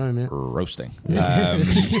was first time, yeah. roasting in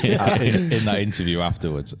that interview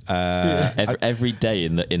afterwards. Every day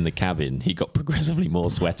in the cabin, he got progressively more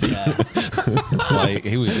sweaty. Like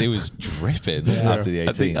he was dripping after the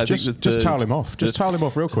 18th. Just towel him off. Just towel him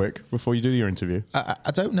off real quick before you do your interview.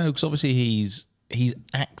 I don't know, because obviously he's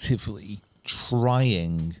actively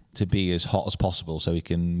trying to be as hot as possible so he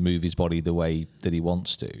can move his body the way that he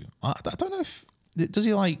wants to. I don't know if does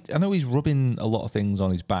he like. I know he's rubbing a lot of things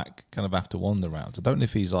on his back kind of after one of the rounds. I don't know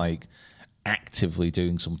if he's like actively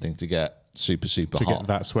doing something to get super hot. Get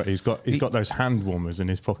that sweat. He's got those hand warmers in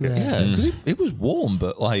his pocket. Yeah, because it was warm,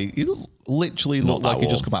 but like he literally looked like he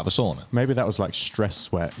just come out of a sauna. Maybe that was like stress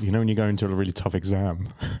sweat. You know, when you go into a really tough exam,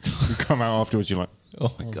 you come out afterwards, you're like,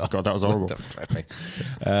 oh my god, that was horrible.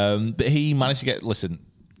 But he managed to get. Listen,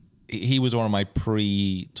 he was one of my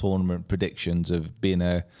pre-tournament predictions of being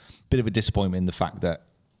a bit of a disappointment in the fact that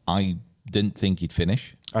I didn't think he'd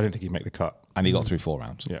finish. I didn't think he'd make the cut. And he got through 4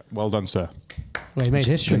 rounds. Yeah, well done, sir. Well, he made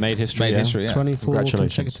history. Made history. Made history, yeah. 24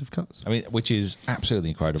 Congratulations. consecutive cuts. I mean, which is absolutely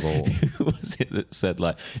incredible. Who was it that said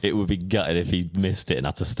like it would be gutted if he missed it and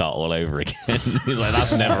had to start all over again? He's like,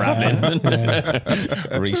 that's never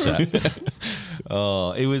happening. Reset.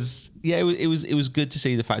 Oh, it was good to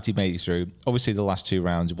see the fact he made it through. Obviously, the last 2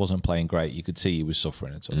 rounds, he wasn't playing great. You could see he was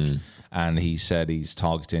suffering a touch. And he said he's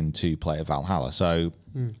targeting to play at Valhalla. So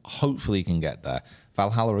hopefully he can get there.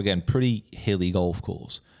 Valhalla, again, pretty hilly golf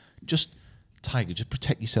course. Just, Tiger, just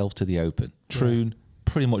protect yourself to the Open. Troon,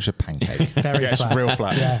 pretty much a pancake. Very It's flat. real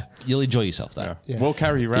flat. Yeah. You'll enjoy yourself there. Yeah. We'll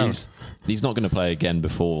carry you around. He's not going to play again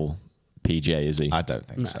before PGA, is he? I don't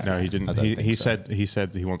think so. No, he didn't. I don't think He so.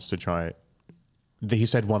 said he wants to try. He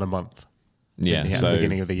said 1 a month. Yeah, At the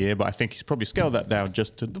beginning of the year, but I think he's probably scaled that down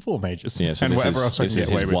just to the 4 majors. Yeah, so and whatever else I this can is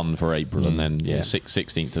get away his with. 1 for April, and then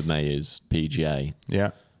 16th of May is PGA.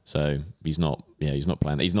 Yeah. So he's not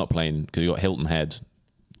playing. He's not playing because you got Hilton Head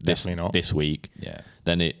Definitely not. this week. Yeah.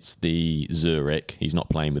 Then it's the Zurich. He's not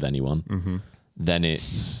playing with anyone. Mm-hmm. Then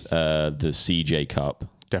it's the CJ Cup,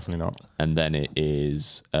 Definitely not. and then it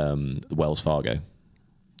is the Wells Fargo.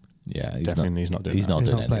 Yeah, he's Definitely he's not doing He's that. not He's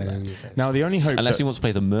doing not any playing of any that. of those. Now the only hope, Unless he wants to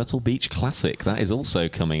play the Myrtle Beach Classic, that is also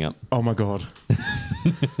coming up. oh my god,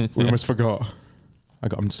 we almost forgot.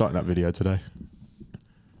 I'm starting that video today.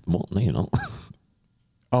 What? No, you're not.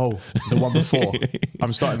 Oh, the one before.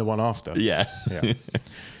 I'm starting the one after. Yeah.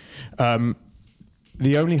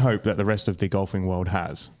 The only hope that the rest of the golfing world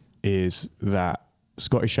has is that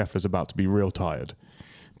Scottie Scheffler's about to be real tired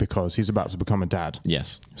because he's about to become a dad.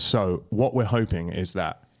 Yes. So what we're hoping is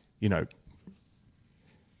that, you know,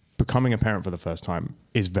 becoming a parent for the first time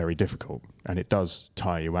is very difficult and it does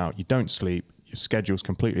tire you out. You don't sleep. Your schedule's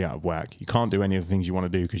completely out of whack. You can't do any of the things you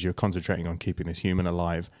want to do because you're concentrating on keeping this human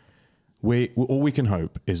alive. All we can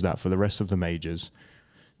hope is that for the rest of the majors,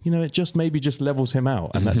 you know, it just maybe just levels him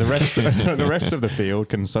out, and that the rest of the field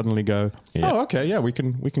can suddenly go, Yeah. oh, okay, yeah, we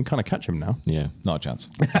can kind of catch him now. Yeah. Not a chance.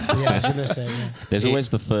 Yeah, I was going to say, yeah. There's always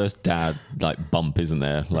the first dad like bump, isn't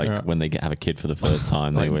there? Like when they have a kid for the first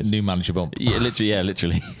time, they Like always new manager bump. Yeah,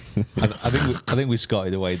 literally. I think with Scotty,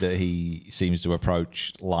 the way that he seems to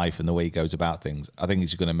approach life and the way he goes about things, I think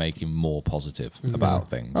it's going to make him more positive about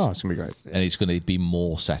things. Oh, it's gonna be great. And he's going to be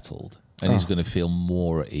more settled. And he's going to feel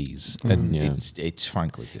more at ease. And Yeah. it's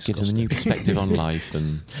frankly Gives him a disgusting. new perspective on life,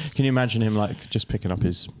 and Can you imagine him like just picking up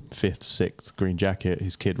his 5th, 6th green jacket?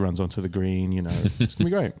 His kid runs onto the green. You know, it's gonna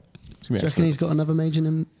be great. It's gonna Do be you reckon he's got another major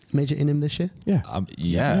in him this year? yeah.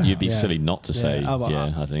 Yeah. you'd be Yeah. silly not to say. Oh,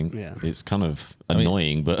 well, I think yeah. it's kind of mean-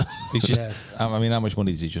 annoying, but He's just, Yeah. I mean, how much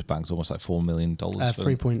money does he just bank? Almost like $4 million. for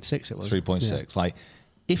 3.6 it was. 3.6. Like,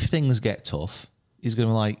 if things get tough, he's going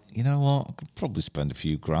to be like, you know what? I could probably spend a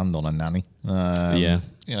few grand on a nanny. Yeah.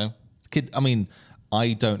 You know, kid. I mean,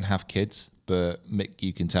 I don't have kids, but Mick,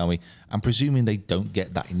 you can tell me. I'm presuming they don't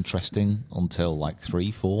get that interesting until like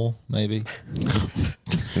 3, 4, maybe.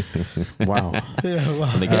 Wow. Yeah,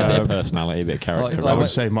 well, they get their personality, a bit of character. I Like- would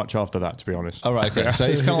say much after that, to be honest. All right, okay. So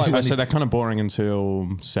it's kind of like I when said they're kind of boring until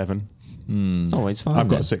 7. oh, it's fine. I've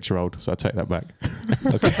got a then. 6-year-old, so I take that back.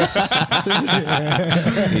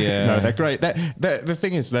 yeah. No, they're great. The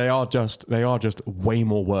thing is, they are just way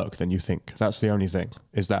more work than you think. That's the only thing,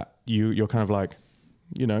 is that you're kind of like,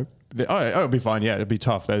 you know, it'll be fine. Yeah, it'll be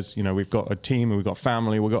tough. There's, you know, we've got a team and we've got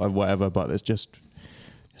family, we've got whatever, but it's just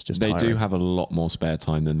They do tiring. have a lot more spare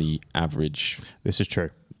time than the average, This is true.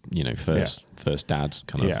 you know, first dad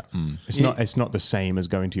kind of. Yeah, it's not the same as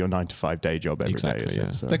going to your 9-to-5 day job every day. Exactly, Is yeah.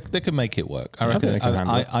 it? So They can make it work. I I think reckon. they can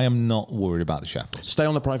handle it. I am not worried about the Schefflers. stay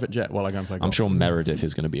on the private jet while I go and play golf. I'm sure Meredith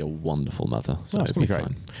is going to be a wonderful mother, so Oh, it's it'll gonna be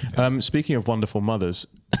be fine. great. Speaking of wonderful mothers,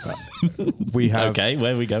 we have Okay,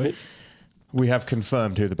 where are we going? We have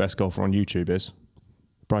confirmed who the best golfer on YouTube is.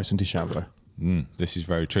 Bryson DeChambeau. This is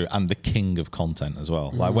very true. And the king of content as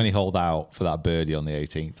well. Like when he holed out for that birdie on the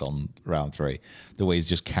 18th on round 3, the way he's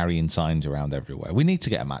just carrying signs around everywhere. We need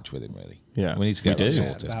to get a match with him, really. Yeah. We need to get that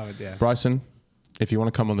sorted. Bryson, if you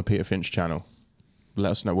want to come on the Peter Finch channel,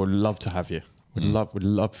 let us know. We'd love to have you. We'd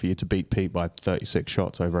love for you to beat Pete by 36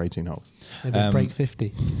 shots over 18 holes. Maybe break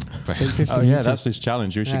 50. Break 50 oh, yeah, that's his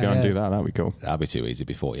challenge. We should go and do that. That'd be cool. That'd be too easy,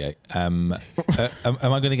 be 48. Am I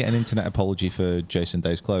going to get an internet apology for Jason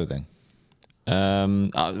Day's clothing?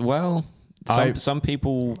 Well, some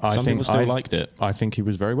people still liked it. I think he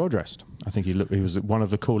was very well dressed. I think he was one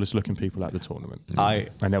of the coolest looking people at the tournament.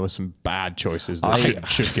 And there were some bad choices that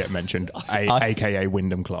should get mentioned, aka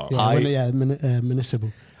Wyndham Clark.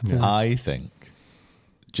 Municipal. Yeah. I think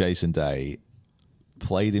Jason Day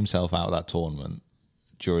played himself out of that tournament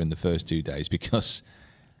during the first 2 days, because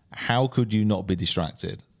how could you not be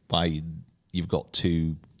distracted by you've got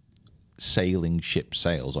 2 sailing ship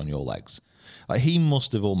sails on your legs? Like, he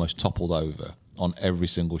must have almost toppled over on every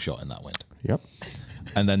single shot in that wind. Yep.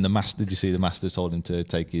 And then did you see the Masters told him to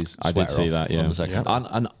take his sweater I did see that, yeah. on the second day?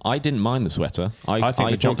 And I didn't mind the sweater. I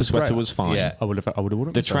thought the sweater was fine. Yeah. I would have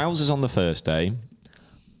worn The trousers on the first day,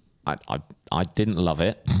 I didn't love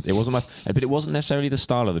it. It wasn't but it wasn't necessarily the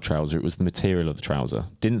style of the trouser. It was the material of the trouser.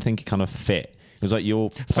 Didn't think it kind of fit. It was like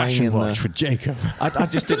you're fashion watch with Jacob. I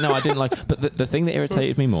just didn't know. I didn't like. But the thing that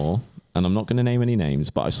irritated me more, and I'm not going to name any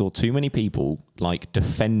names, but I saw too many people like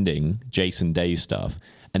defending Jason Day's stuff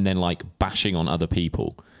and then like bashing on other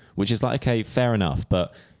people, which is like, okay, fair enough.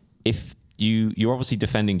 But if you're obviously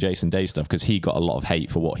defending Jason Day's stuff because he got a lot of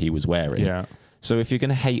hate for what he was wearing. Yeah. So if you're going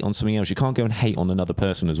to hate on something else, you can't go and hate on another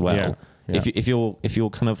person as well. Yeah. Yeah. If you're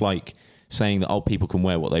kind of like saying that people can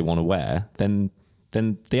wear what they want to wear, then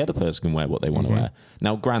the other person can wear what they want to wear.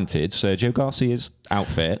 Now, granted, Sergio Garcia's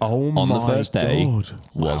outfit on the first day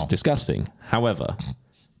was disgusting. However,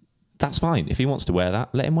 that's fine. If he wants to wear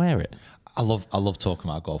that, let him wear it. I love talking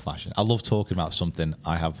about golf fashion. I love talking about something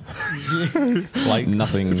I have like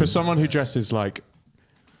nothing. For someone who dresses like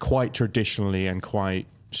quite traditionally and quite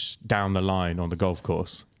down the line on the golf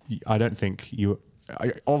course, I don't think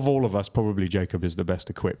of all of us, probably Jacob is the best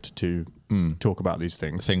equipped to talk about these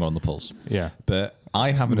things. Finger on the pulse. Yeah. But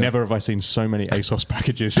I haven't... Never have I seen so many ASOS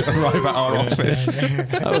packages arrive at our office.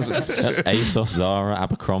 That was ASOS, Zara,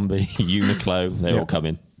 Abercrombie, Uniqlo, they're all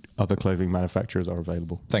coming. Other clothing manufacturers are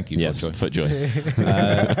available. Thank you, yes, FootJoy.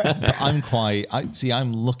 But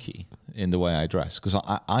I'm lucky in the way I dress, because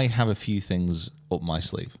I have a few things up my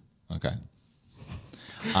sleeve. Okay.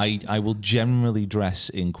 I will generally dress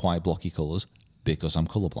in quite blocky colours because I'm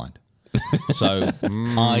colourblind. So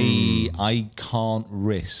I can't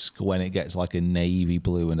risk when it gets like a navy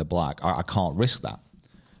blue and a black. I can't risk that.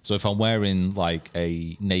 So if I'm wearing like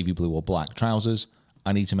a navy blue or black trousers,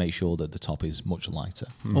 I need to make sure that the top is much lighter,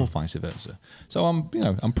 or vice versa. So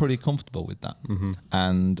I'm pretty comfortable with that.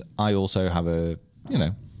 And I also have I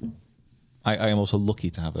am also lucky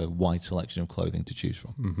to have a wide selection of clothing to choose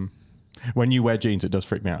from. When you wear jeans, it does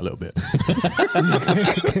freak me out a little bit.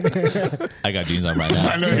 I got jeans on right now.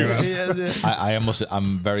 I know you have.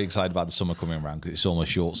 I'm very excited about the summer coming around because it's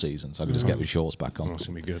almost short season, so I can just get my shorts back on. That's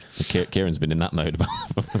going to be good. Kieran's been in that mode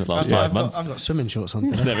for the last 5 months. I've got swimming shorts on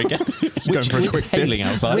today. There we go. It's hailing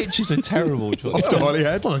outside. Which is a terrible choice. Off to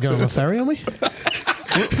Holyhead. Want to go on a ferry, are we?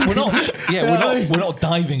 We're not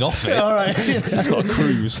diving off it. All right. That's not a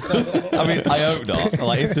cruise. I mean, I hope not.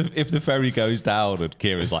 Like, if the ferry goes down and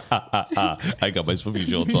Kira's like, I got my swimming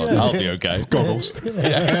shorts on, I'll be okay. Goggles.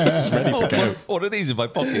 It's ready to go. What are these in my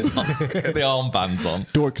pockets? The armbands on.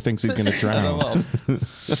 Dork thinks he's going to drown.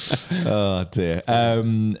 Oh dear.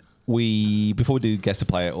 Before we do guest to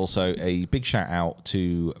player, also a big shout out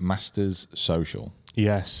to Masters Social.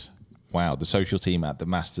 Yes. Wow, the social team at the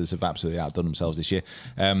Masters have absolutely outdone themselves this year.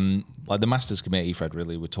 Like the Masters committee, Fred,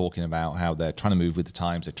 really were talking about how they're trying to move with the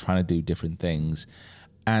times, they're trying to do different things.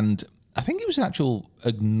 And I think it was an actual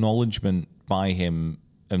acknowledgement by him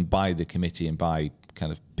and by the committee and by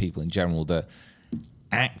kind of people in general that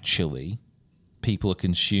actually people are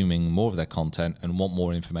consuming more of their content and want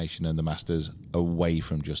more information in the Masters away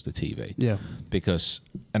from just the TV. Yeah. Because,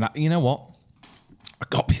 you know what? I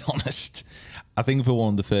got to be honest. I think for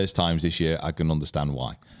one of the first times this year, I can understand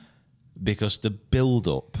why. Because the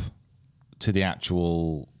build-up to the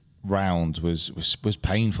actual round was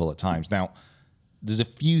painful at times. Now, there's a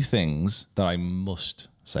few things that I must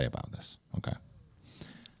say about this. Okay.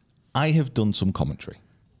 I have done some commentary,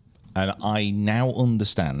 and I now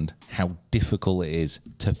understand how difficult it is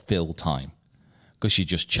to fill time. Because you're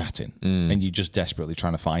just chatting, and you're just desperately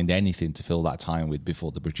trying to find anything to fill that time with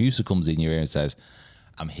before the producer comes in your ear and says,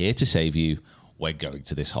 I'm here to save you. We're going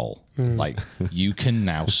to this hole. Like, you can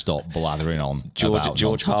now stop blathering on.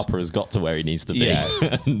 George Harper has got to where he needs to be.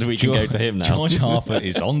 Yeah. And we can go to him now. George Harper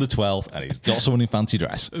is on the 12th and he's got someone in fancy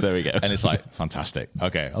dress. There we go. And it's like, fantastic.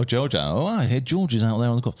 Okay. Oh, George. Oh, I hear George is out there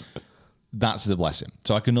on the course. That's the blessing.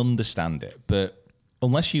 So I can understand it. But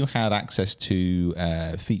unless you had access to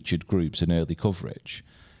featured groups and early coverage,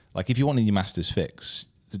 like if you wanted your Masters fix,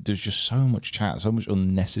 there's just so much chat, so much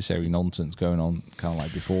unnecessary nonsense going on kind of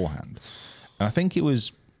like beforehand. And I think it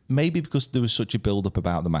was maybe because there was such a build-up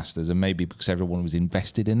about the Masters and maybe because everyone was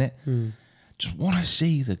invested in it. Just want to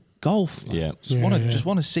see the golf. Man. Yeah. Just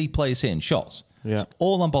want to see players hitting shots. Yeah. That's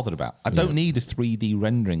all I'm bothered about. I don't need a 3D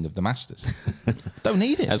rendering of the Masters. Don't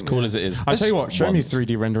need it. As cool as it is. I tell you what, show me a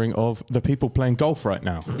 3D rendering of the people playing golf right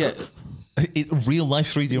now. Yeah. Real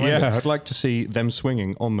life 3D rendering. Yeah, I'd like to see them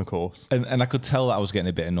swinging on the course. And I could tell that I was getting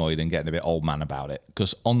a bit annoyed and getting a bit old man about it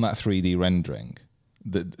because on that 3D rendering,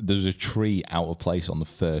 there's a tree out of place on the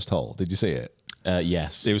first hole. Did you see it?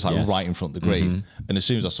 Yes. It was like right in front of the green. And as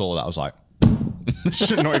soon as I saw that, I was like,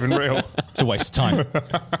 It's not even real. it's a waste of time.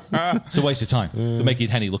 It's a waste of time. They're making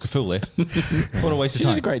Henny look a fool here. What a waste of She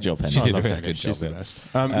time. did a great job, Henny. She did I a love really good job. She's the Yeah.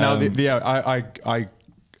 best. Now,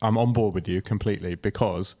 I'm on board with you completely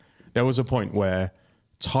because there was a point where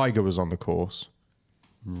Tiger was on the course,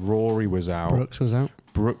 Rory was out,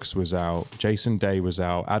 Brooks was out, Jason Day was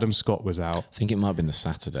out, Adam Scott was out. I think it might have been the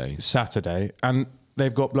Saturday. And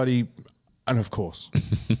they've got bloody, and of course,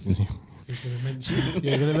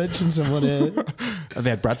 You're going to mention someone here.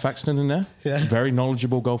 they had Brad Faxton in there. Yeah. Very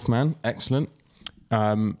knowledgeable golf man. Excellent.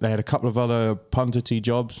 They had a couple of other punterty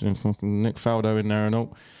jobs, and Nick Faldo in there and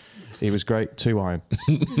all. He was great. 2-iron.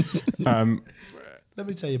 Let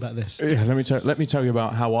me tell you about this. Yeah, let me tell you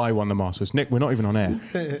about how I won the Masters. Nick, we're not even on air.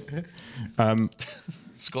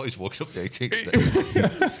 Scotty's walking up the 18th.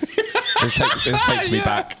 This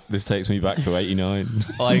takes me back to 89.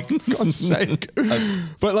 Like, God's sake.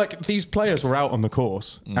 But like these players were out on the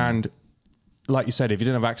course, and like you said, if you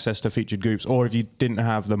didn't have access to featured groups, or if you didn't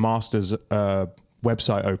have the Masters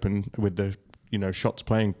website open with the shots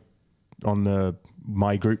playing on the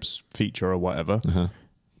My Groups feature or whatever,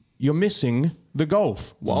 you're missing the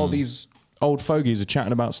golf while these old fogies are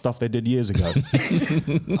chatting about stuff they did years ago.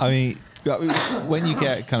 I mean, when you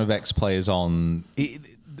get kind of ex-players on,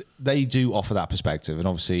 they do offer that perspective. And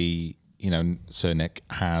obviously, Sir Nick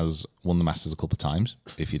has won the Masters a couple of times,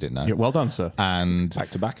 if you didn't know. Yeah, well done, sir. And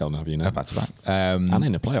Back to back, I'll have you know. back to back. And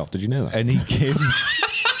in a playoff, did you know that? And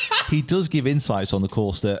he does give insights on the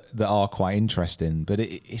course that are quite interesting, but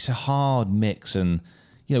it's a hard mix. And,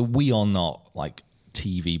 we are not like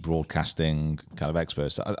TV broadcasting kind of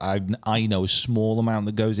experts. I know a small amount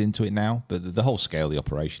that goes into it now, but the whole scale of the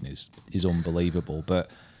operation is unbelievable. But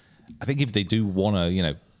I think if they do want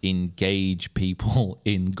to, engage people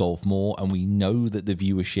in golf more, and we know that the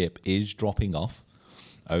viewership is dropping off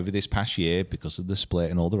over this past year because of the split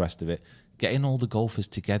and all the rest of it, getting all the golfers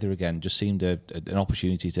together again just seemed an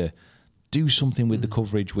opportunity to do something with the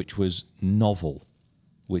coverage which was novel,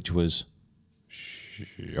 which was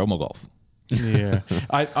oh my golf. Yeah,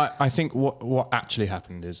 I think what actually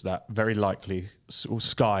happened is that very likely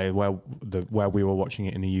Sky, where we were watching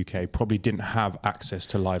it in the UK, probably didn't have access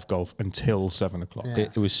to live golf until 7 o'clock. Yeah.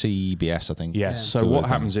 It was CBS, I think. Yes. So what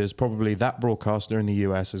happens is probably that broadcaster in the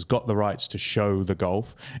US has got the rights to show the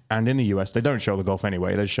golf, and in the US they don't show the golf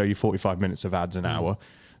anyway. They show you 45 minutes of ads an hour,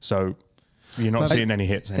 so you're not seeing any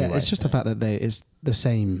hits anyway. Yeah, it's just the fact that it's the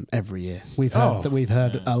same every year. We've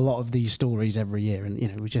heard a lot of these stories every year,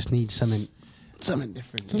 and we just need something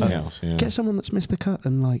different. Something else, yeah. Get someone that's missed the cut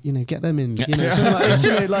and get them in.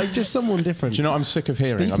 Just someone different. Do you know what I'm sick of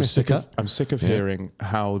hearing? I'm sick of hearing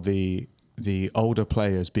how the older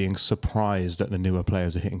players being surprised that the newer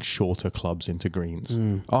players are hitting shorter clubs into greens.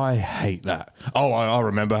 I hate that. Oh, I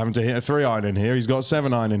remember having to hit a 3-iron in here. He's got a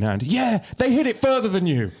 7-iron in hand. Yeah, they hit it further than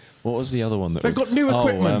you. What was the other one that They've got new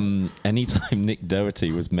equipment. Anytime Nick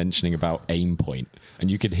Doherty was mentioning about aim point, and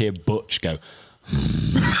you could hear Butch go,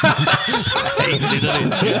 Hates it,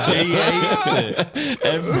 doesn't he? He hates it.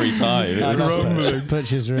 every time. It was rumbling.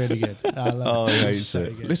 Butch is really good. I love he it. hates So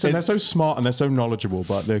it. good. Listen, they're so smart and they're so knowledgeable,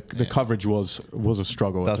 but the coverage was a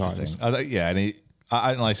struggle That's at the times. thing.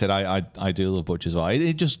 And like I said, I do love Butch as well.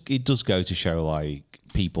 It does go to show like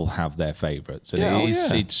people have their favourites, and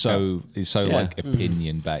it's so like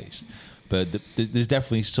opinion based. But there's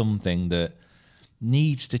definitely something that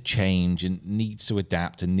needs to change and needs to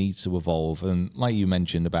adapt and needs to evolve. And like you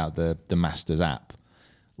mentioned about the Masters app,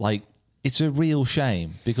 like it's a real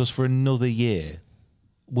shame because for another year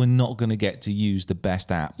we're not going to get to use the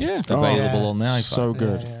best app available on the iPhone. So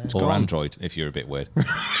good. Or Android if you're a bit weird.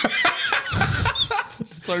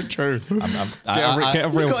 so true. I- Get a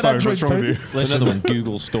real got an phone. Android What's wrong with phone? you? It's another one,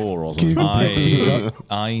 Google Store or something. Google Pix he's got.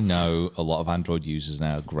 I know a lot of Android users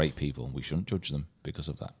now are great people. We shouldn't judge them because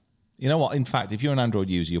of that. You know what? In fact, if you're an Android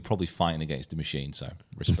user, you're probably fighting against the machine. So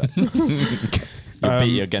respect. You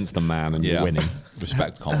beat against the man and you're winning.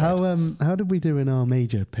 Respect, comrade. How did we do in our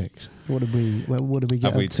major picks? What did we get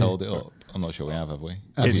Have we up to? told it up? I'm not sure we have we?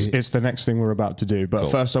 It's the next thing we're about to do. But Cool.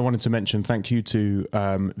 first, I wanted to mention thank you to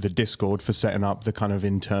the Discord for setting up the kind of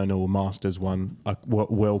internal Masters one.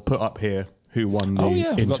 We'll put up here who won the Oh,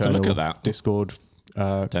 yeah, I forgot to internal look at that. Discord.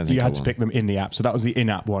 Don't think You I had to won. pick them in the app. So that was the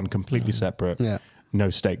in-app one, completely separate. Yeah. No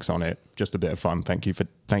stakes on it. Just a bit of fun. Thank you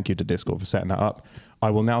to Discord for setting that up. I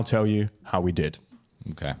will now tell you how we did.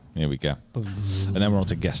 Okay, here we go. And then we're on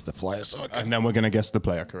to guess the player. So And then we're going to guess the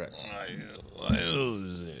player, correct?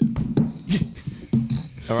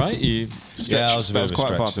 All right, you stretched. Yeah, that was a bit that was of a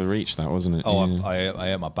quite far stretch. to reach, that wasn't it? Oh, Yeah. I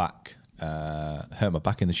hurt my back. Hurt my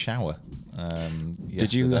back in the shower.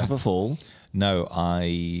 Did you yesterday. have a fall? No,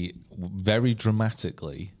 I very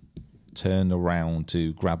dramatically turned around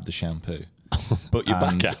to grab the shampoo. Put your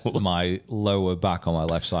and back out. my lower back on my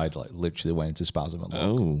left side like literally went into spasm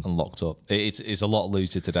and locked up. It's a lot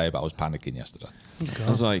looser today, but I was panicking yesterday. I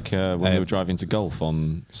was like when we were driving to golf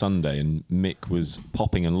on Sunday, and Mick was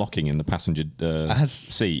popping and locking in the passenger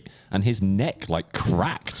seat, and his neck like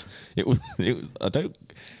cracked. It was. I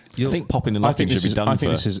think popping and locking should be done. I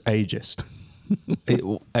think this is ageist.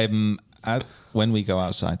 When we go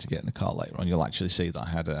outside to get in the car later on, you'll actually see that I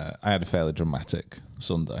had a fairly dramatic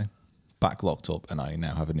Sunday. Back locked up, and I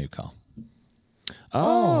now have a new car.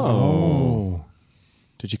 Oh.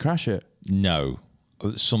 Did you crash it? No,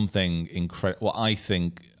 something incredible. Well, I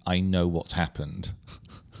think I know what's happened.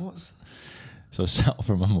 So I sat off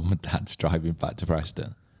from my mum and dad's driving back to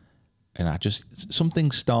Preston, and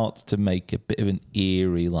something starts to make a bit of an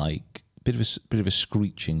eerie, like bit of a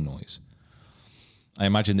screeching noise. I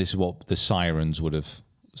imagine this is what the sirens would have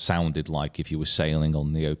sounded like if you were sailing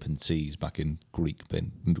on the open seas back in Greek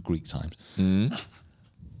times.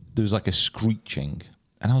 There was like a screeching,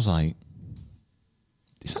 and I was like,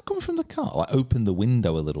 "Is that coming from the car?" I opened the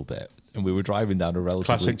window a little bit, and we were driving down a relatively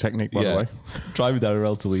Classic technique, by the way. driving down a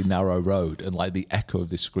relatively narrow road, and like the echo of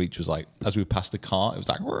this screech was like as we passed the car, it was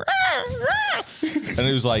like, and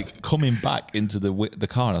it was like coming back into the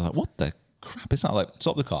car, and I was like, "What the crap is that?" Like,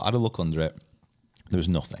 stop the car. I had a look under it. There was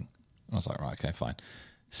nothing. I was like, "Right, okay, fine."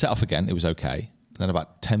 Set off again. It was okay. And then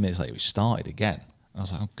about 10 minutes later, it started again. I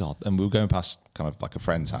was like, "Oh God!" And we were going past kind of like a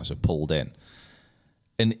friend's house. So pulled in,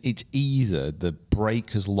 and it's either the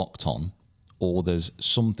brake has locked on, or there's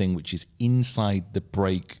something which is inside the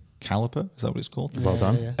brake caliper. Is that what it's called? Well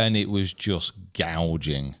done. Yeah. And it was just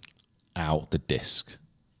gouging out the disc.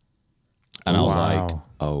 And I was Wow. like,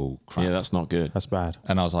 "Oh crap!" Yeah, that's not good. That's bad.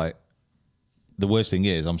 And I was like, the worst thing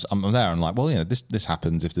is, I'm there. I'm like, well, you know, this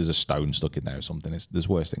happens if there's a stone stuck in there or something. There's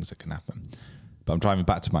worse things that can happen. But I'm driving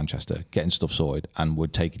back to Manchester, getting stuff sorted, and we're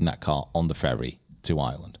taking that car on the ferry to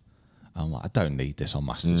Ireland. I'm like, I don't need this on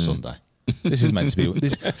Masters Sunday. This is meant to be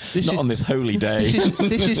this Not is, on this holy day.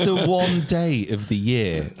 this is the one day of the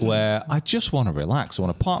year where I just want to relax. I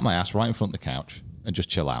want to park my ass right in front of the couch and just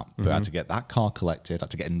chill out. But I had to get that car collected. I had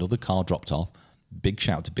to get another car dropped off. Big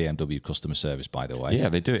shout to BMW customer service, by the way. Yeah,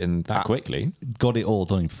 they do it in that quickly. Got it all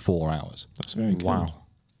done in 4 hours. That's very good. Wow.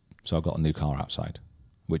 So I got a new car outside,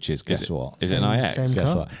 which is, guess what? Is it an IX? Same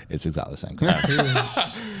Guess car? what? It's exactly the same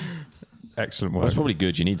car. Excellent Well, work. it's probably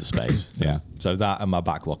good. You need the space. Yeah. So that and my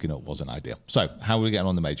back locking up wasn't ideal. So how are we getting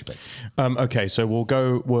on the major picks? Okay, so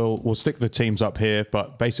we'll stick the teams up here,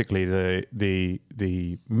 but basically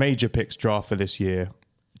the major picks draft for this year: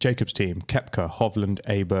 Jacob's team, Koepka, Hovland,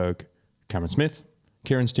 Åberg, Cameron Smith;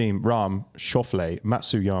 Kieran's team, Rahm, Schauffele,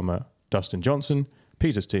 Matsuyama, Dustin Johnson;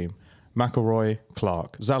 Peter's team, McIlroy,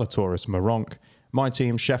 Clark, Zalatoris, Maronk; my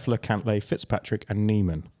team, Scheffler, Cantlay, Fitzpatrick, and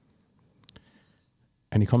Neiman.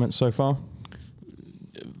 Any comments so far?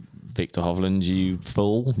 Victor Hovland, you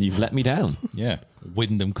fool. You've let me down. Yeah.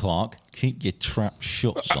 Wyndham Clark, keep your trap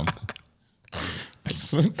shut, son.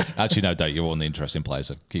 Excellent. Actually, no, don't. You're one of the interesting players,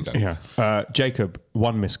 so keep going. Yeah. Jacob,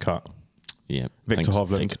 1 miscut. Yeah. Victor thanks,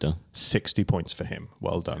 Hovland, Victor. 60 points for him.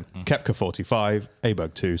 Well done. Koepka, 45,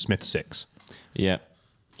 Åberg, 2, Smith, 6. Yeah.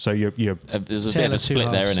 So you're There's a Tale bit of a of two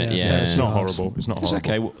split there, halves, isn't it? yeah. Yeah. it's not horrible. It's not It's horrible.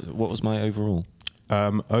 okay. What was my overall?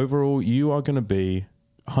 Overall, you are going to be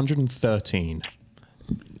 113.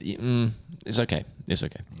 It's okay. It's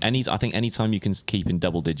okay. I think any time you can keep in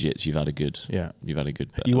double digits, you've had a good. Yeah. You've had a good.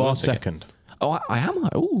 You are that's okay. second. Oh, I am.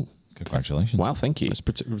 Oh, Congratulations. wow! Thank you.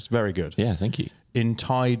 It's very good. Yeah, thank you. In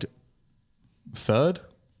tied third,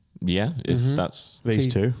 Yeah, if that's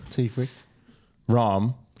these two, T3.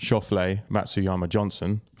 Rahm, Scheffler, Matsuyama,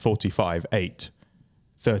 Johnson, 45, 8,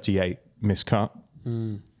 38, miscut.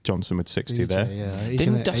 Johnson with 60 there. Yeah,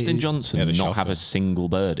 Didn't Dustin Johnson had a not shocker. have a single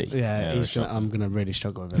birdie? Yeah, I'm going to really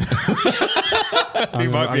struggle with him. He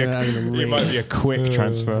might be a quick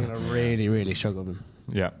transfer. I'm going to really, really struggle with him.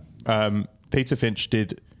 Yeah. Peter Finch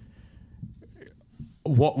did...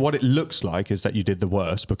 What it looks like is that you did the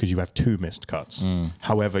worst because you have 2 missed cuts.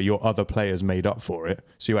 However, your other players made up for it.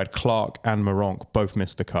 So you had Clark and Moronk both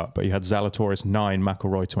missed the cut, but you had Zalatoris 9,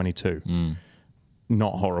 McIlroy 22.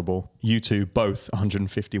 Not horrible. You two both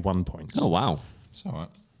 151 points. Oh, wow. It's all right.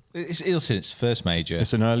 It's its first major.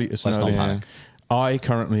 It's an early. Let's not panic. I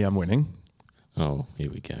currently am winning. Oh, here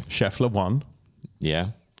we go. Scheffler won.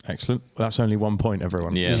 Yeah. Excellent. That's only 1 point,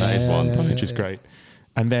 everyone. Yeah, that is one point. Which is great.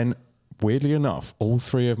 And then, weirdly enough, all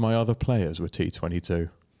 3 of my other players were T22.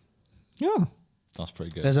 Yeah. That's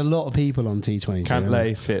pretty good. There's a lot of people on T20.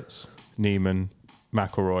 Cantlay, Fitz, Neiman,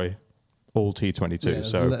 McIlroy, all T22. Yeah,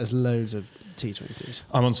 so there's loads of T22s.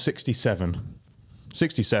 I'm on 67.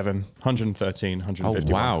 67, 113,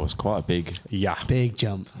 151. Oh, wow. It's quite a big... Yeah. Big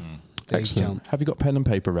jump. Big Excellent. jump. Have you got pen and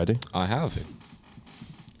paper ready? I have.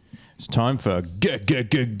 It's time for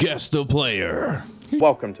Guess the Player.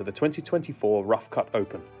 Welcome to the 2024 Rough Cut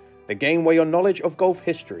Open, the game where your knowledge of golf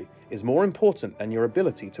history is more important than your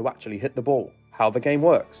ability to actually hit the ball. How the game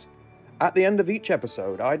works. At the end of each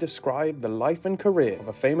episode, I describe the life and career of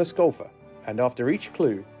a famous golfer, and after each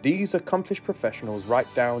clue, these accomplished professionals write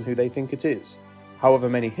down who they think it is. However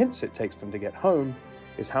many hints it takes them to get home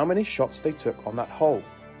is how many shots they took on that hole.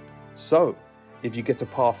 So, if you get a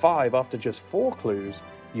par 5 after just 4 clues,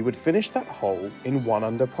 you would finish that hole in 1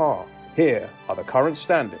 under par. Here are the current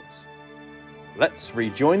standings. Let's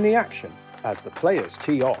rejoin the action as the players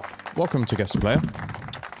tee off. Welcome to Guess the Player.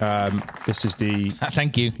 This is the...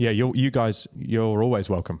 Thank you. Yeah, you guys, you're always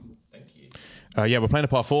welcome. Thank you. Yeah, we're playing a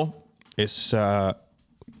par 4. It's going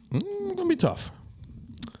to be tough.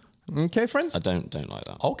 Okay, friends? I don't like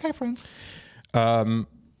that. Okay, friends. Play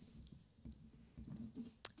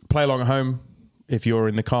along at home. If you're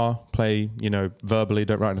in the car, play, verbally.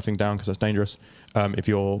 Don't write anything down because that's dangerous. If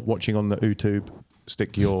you're watching on the YouTube,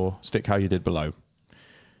 stick how you did below.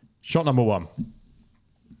 Shot number 1.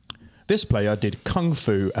 This player did kung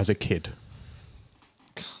fu as a kid.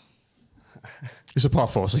 It's a par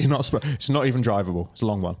 4, so it's not even drivable. It's a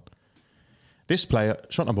long one.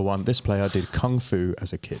 Shot number 1. This player did kung fu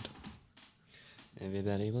as a kid.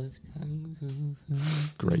 Everybody was kung fu.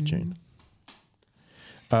 Great tune.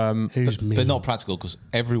 But not practical because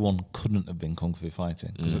everyone couldn't have been kung fu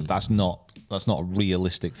fighting because that's not a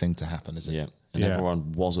realistic thing to happen, is it? Yeah. And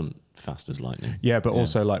everyone wasn't fast as lightning. Yeah, but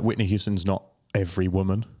also like Whitney Houston's not every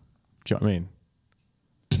woman. Do you know what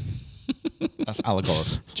I mean? That's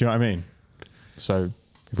allegorical. Do you know what I mean? So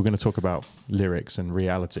if we're going to talk about lyrics and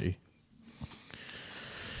reality.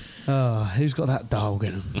 Oh, who's got that dog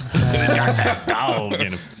in him?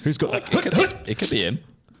 Who's got that? It could be him.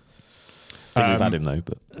 I think we've had him though,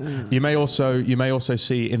 but You may also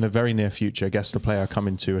see in the very near future Guess the Player come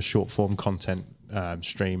into a short form content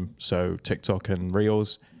stream. So TikTok and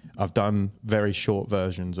Reels. I've done very short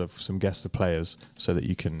versions of some Guess the Players so that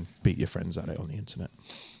you can beat your friends at it on the internet.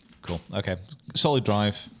 Cool. Okay. Solid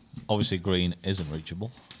drive. Obviously, green isn't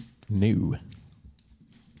reachable. New.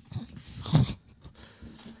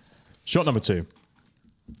 Shot number 2.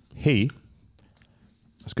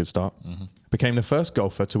 That's a good start. Became the first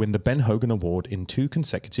golfer to win the Ben Hogan Award in 2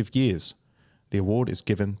 consecutive years. The award is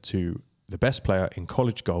given to the best player in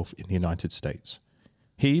college golf in the United States.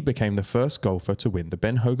 He became the first golfer to win the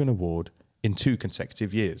Ben Hogan Award in 2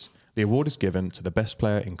 consecutive years. The award is given to the best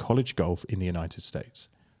player in college golf in the United States.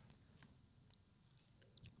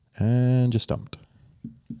 And you're stumped.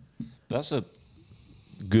 that's a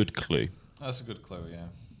good clue. That's a good clue, yeah.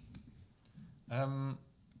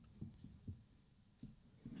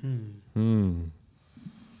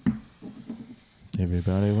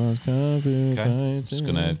 Everybody wants coffee. Okay. Just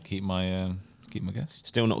gonna keep my guess.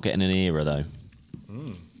 Still not getting an era though.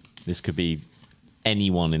 This could be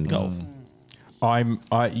anyone in golf.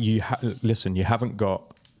 Listen, you haven't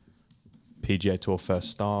got PGA Tour first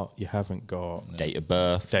start. You haven't got Date of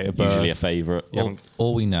birth. Date of birth. Usually a favourite.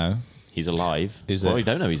 All we know He's alive. is Well, that we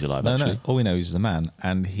don't know he's alive, No, actually. all we know is the man,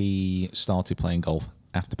 and he started playing golf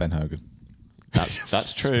after Ben Hogan.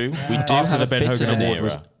 That's true. We do after have the a Ben bit Hogan of an Award era.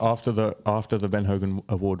 was after the Ben Hogan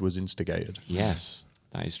Award was instigated. Yes,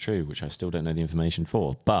 that is true, which I still don't know the information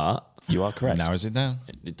for. But you are correct. Narrows it down.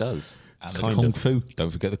 It does. And the Kind kung of. fu.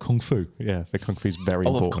 Don't forget the kung fu. Yeah, the kung fu is very Oh,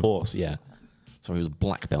 important. of course, yeah. So he was a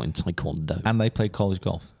black belt in Taekwondo. And they played college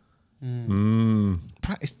golf.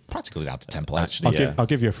 It's practically down to template. Actually, I'll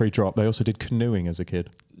give you a free drop. They also did canoeing as a kid.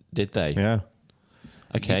 Did they? Yeah.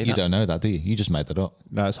 Okay. You don't know that, do you? You just made that up.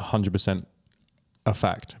 No, it's 100% a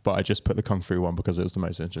fact, but I just put the Kung Fu one because it was the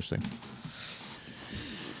most interesting.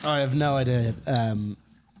 I have no idea.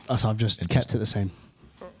 So I've just kept it the same.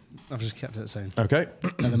 I've just kept it the same. Okay.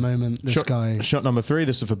 At the moment, this guy... Shot number 3,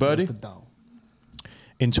 this is for Birdie. The doll.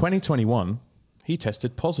 In 2021, he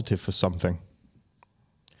tested positive for something.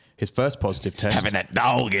 His first positive test... Having that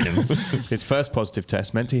dog in him. His first positive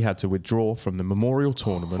test meant he had to withdraw from the Memorial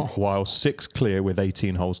Tournament while 6 clear with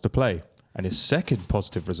 18 holes to play. And his second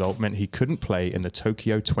positive result meant he couldn't play in the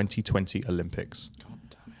Tokyo 2020 Olympics. God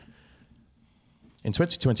damn it. In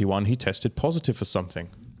 2021, he tested positive for something.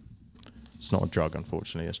 It's not a drug,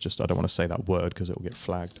 unfortunately. It's just I don't want to say that word because it will get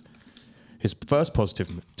flagged. His first positive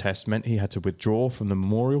test meant he had to withdraw from the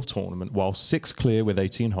Memorial Tournament while 6 clear with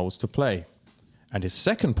 18 holes to play. And his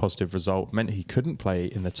second positive result meant he couldn't play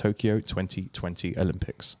in the Tokyo 2020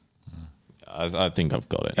 Olympics. I think I've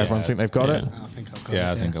got it. Everyone think they've got it? I think I've got it.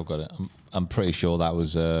 Yeah, I think I've got it. I'm pretty sure that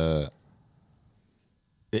was... there's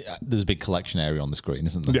a big collection area on the screen,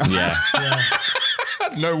 isn't there? Yeah.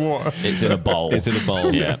 No water. It's in a bowl. It's in a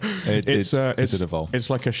bowl. Yeah. It's in a bowl. It's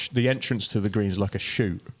like the entrance to the green is like a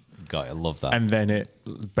chute. God, I love that. And then it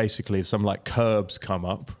basically some like curbs come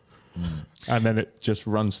up, and then it just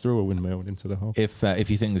runs through a windmill and into the hole. If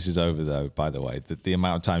you think this is over, though, by the way, the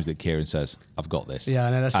amount of times that Kieran says, "I've got this," Yeah, I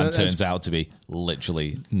know, and turns out to be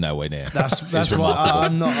literally nowhere near. That's why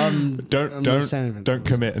I'm not... Don't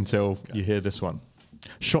commit until you hear this one.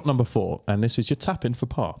 Shot number 4, and this is your tap in for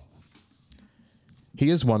par. He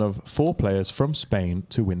is one of 4 players from Spain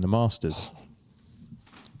to win the Masters.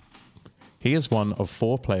 He is one of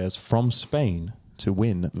 4 players from Spain to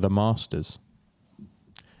win the Masters.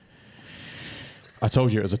 I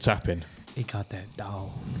told you it was a tap-in. He got that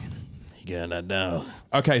doll. You got that doll.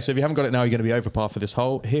 Okay, so if you haven't got it now, you're going to be over par for this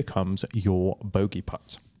hole. Here comes your bogey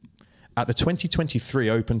putt. At the 2023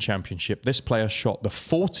 Open Championship, this player shot the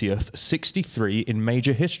 40th 63 in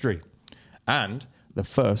major history and the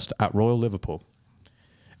first at Royal Liverpool.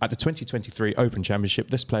 At the 2023 Open Championship,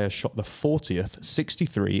 this player shot the 40th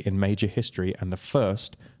 63 in major history and the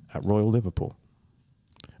first at Royal Liverpool.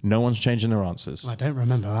 No one's changing their answers. I don't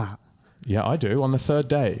remember that. Yeah, I do. On the third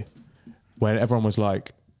day, when everyone was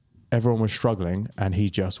struggling, and he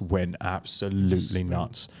just went absolutely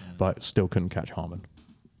nuts, but still couldn't catch Harmon.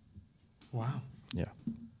 Wow. Yeah.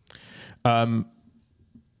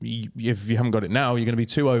 If you haven't got it now, you're going to be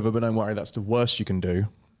 2 over, but don't worry, that's the worst you can do.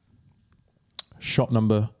 Shot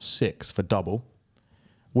number 6 for double.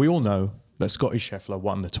 We all know that Scottie Scheffler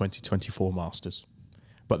won the 2024 Masters.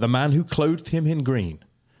 But the man who clothed him in green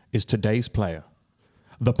is today's player.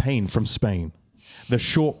 The Pain from Spain. The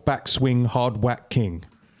short backswing hard whack king.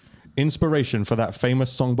 Inspiration for that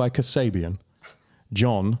famous song by Kasabian.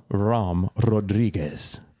 John Rahm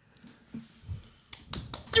Rodriguez.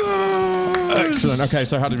 Excellent. Okay,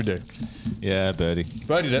 so how did we do? Yeah, birdie.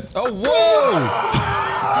 Birdied it. Oh,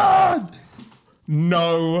 whoa!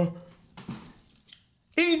 No.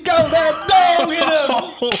 He's got that dog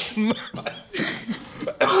in him!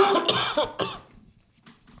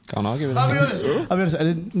 Can't argue with I'll be that. honest, I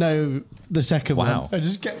didn't know the second Wow. one. I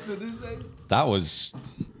just kept it the same. That was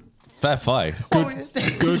fair fight.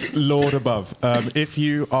 Good Lord above. If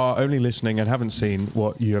you are only listening and haven't seen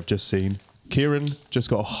what you have just seen, Kieran just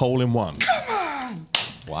got a hole in one. Come on!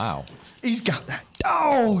 Wow. He's got that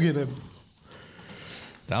dog in him.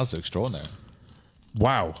 That was extraordinary.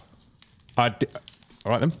 Wow. All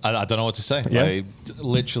right then. I don't know what to say. Yeah. Like,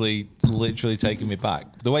 literally taking me back.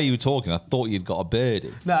 The way you were talking, I thought you'd got a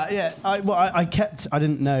birdie. No, yeah. I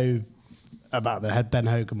didn't know about the Ben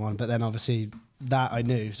Hogan one, but then obviously that I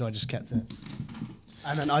knew, so I just kept it.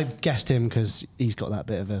 And then I guessed him because he's got that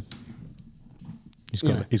bit of a...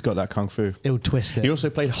 He's got that kung fu. He'll twist it. He also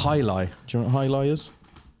played high lie. Do you know what high lie is?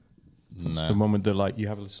 It's No. the one with the you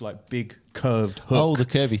have this big curved hook. Oh, the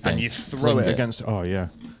curvy thing. And you throw Flinged it it. against. Oh yeah.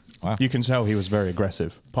 Wow. You can tell he was very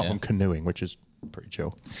aggressive, apart Yeah. from canoeing, which is pretty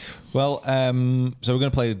chill. Well, so we're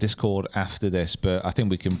going to play Discord after this, but I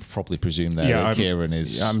think we can probably presume that Kieran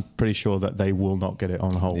is... I'm pretty sure that they will not get it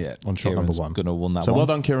on hole on shot number Kieran's 1. Going to win that So one. well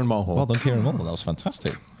done, Kieran Mulhall. Well done, Kieran Mulhall. That was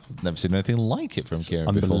fantastic. I've never seen anything like it from Kieran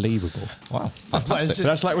Unbelievable. before. Wow, fantastic. So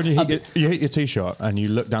that's like when you hit your tee shot and you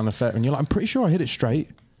look down the fair and you're like, I'm pretty sure I hit it straight,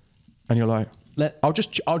 and you're like, I'll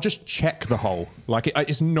just check the hole. Like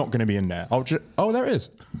it's not going to be in there. There it is.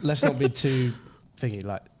 Let's not be too thingy.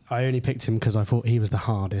 Like I only picked him because I thought he was the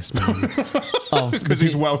hardest man. Because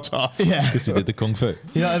he's well tough. Yeah. Because he did the kung fu.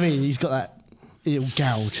 You know what I mean? He's got that. It'll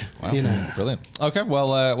gouge. Wow, You know. brilliant. Okay, well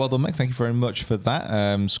done, Mick. Thank you very much for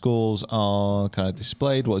that. Scores are kind of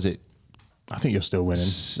displayed. What is it? I think you're still winning.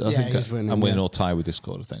 I think he's winning, I'm winning yeah. or tie with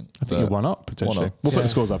Discord, I think. I think you're one up, potentially. One up. We'll put the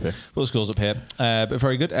scores up here. Put the scores up here. But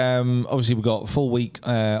very good. Obviously, we've got a full week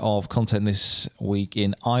of content this week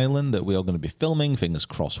in Ireland that we are going to be filming. Fingers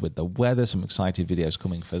crossed with the weather. Some exciting videos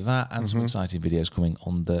coming for that and some exciting videos coming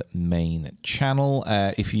on the main channel.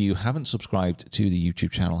 If you haven't subscribed to the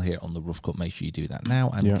YouTube channel here on The Rough Cut, make sure you do that now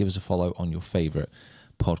and give us a follow on your favourite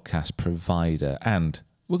podcast provider. And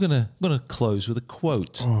we're gonna close with a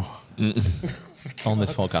quote on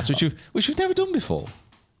this podcast, which we've never done before.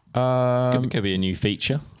 Could be a new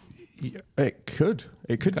feature. It could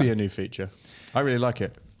be a new feature. I really like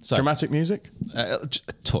it. So- Dramatic music, A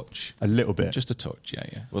touch, a little bit. just a touch.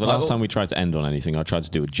 Yeah. Well, the last time we tried to end on anything, I tried to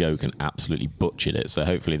do a joke and absolutely butchered it. So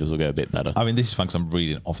hopefully this will go a bit better. I mean, this is fun because I'm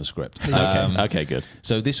reading off a script. Okay, good.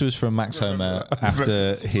 So this was from Max Homer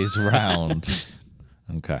after his round.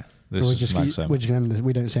 Okay. This We're is just, Max Homer. we're just gonna end this.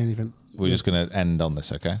 We don't say anything. We're just going to end on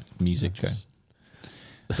this, okay? Music. Okay.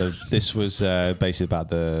 So this was basically about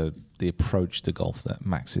the approach to golf that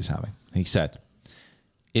Max is having. He said,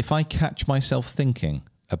 "If I catch myself thinking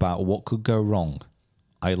about what could go wrong,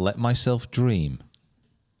 I let myself dream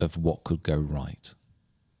of what could go right."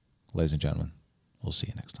 Ladies and gentlemen, we'll see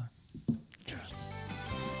you next time. Cheers.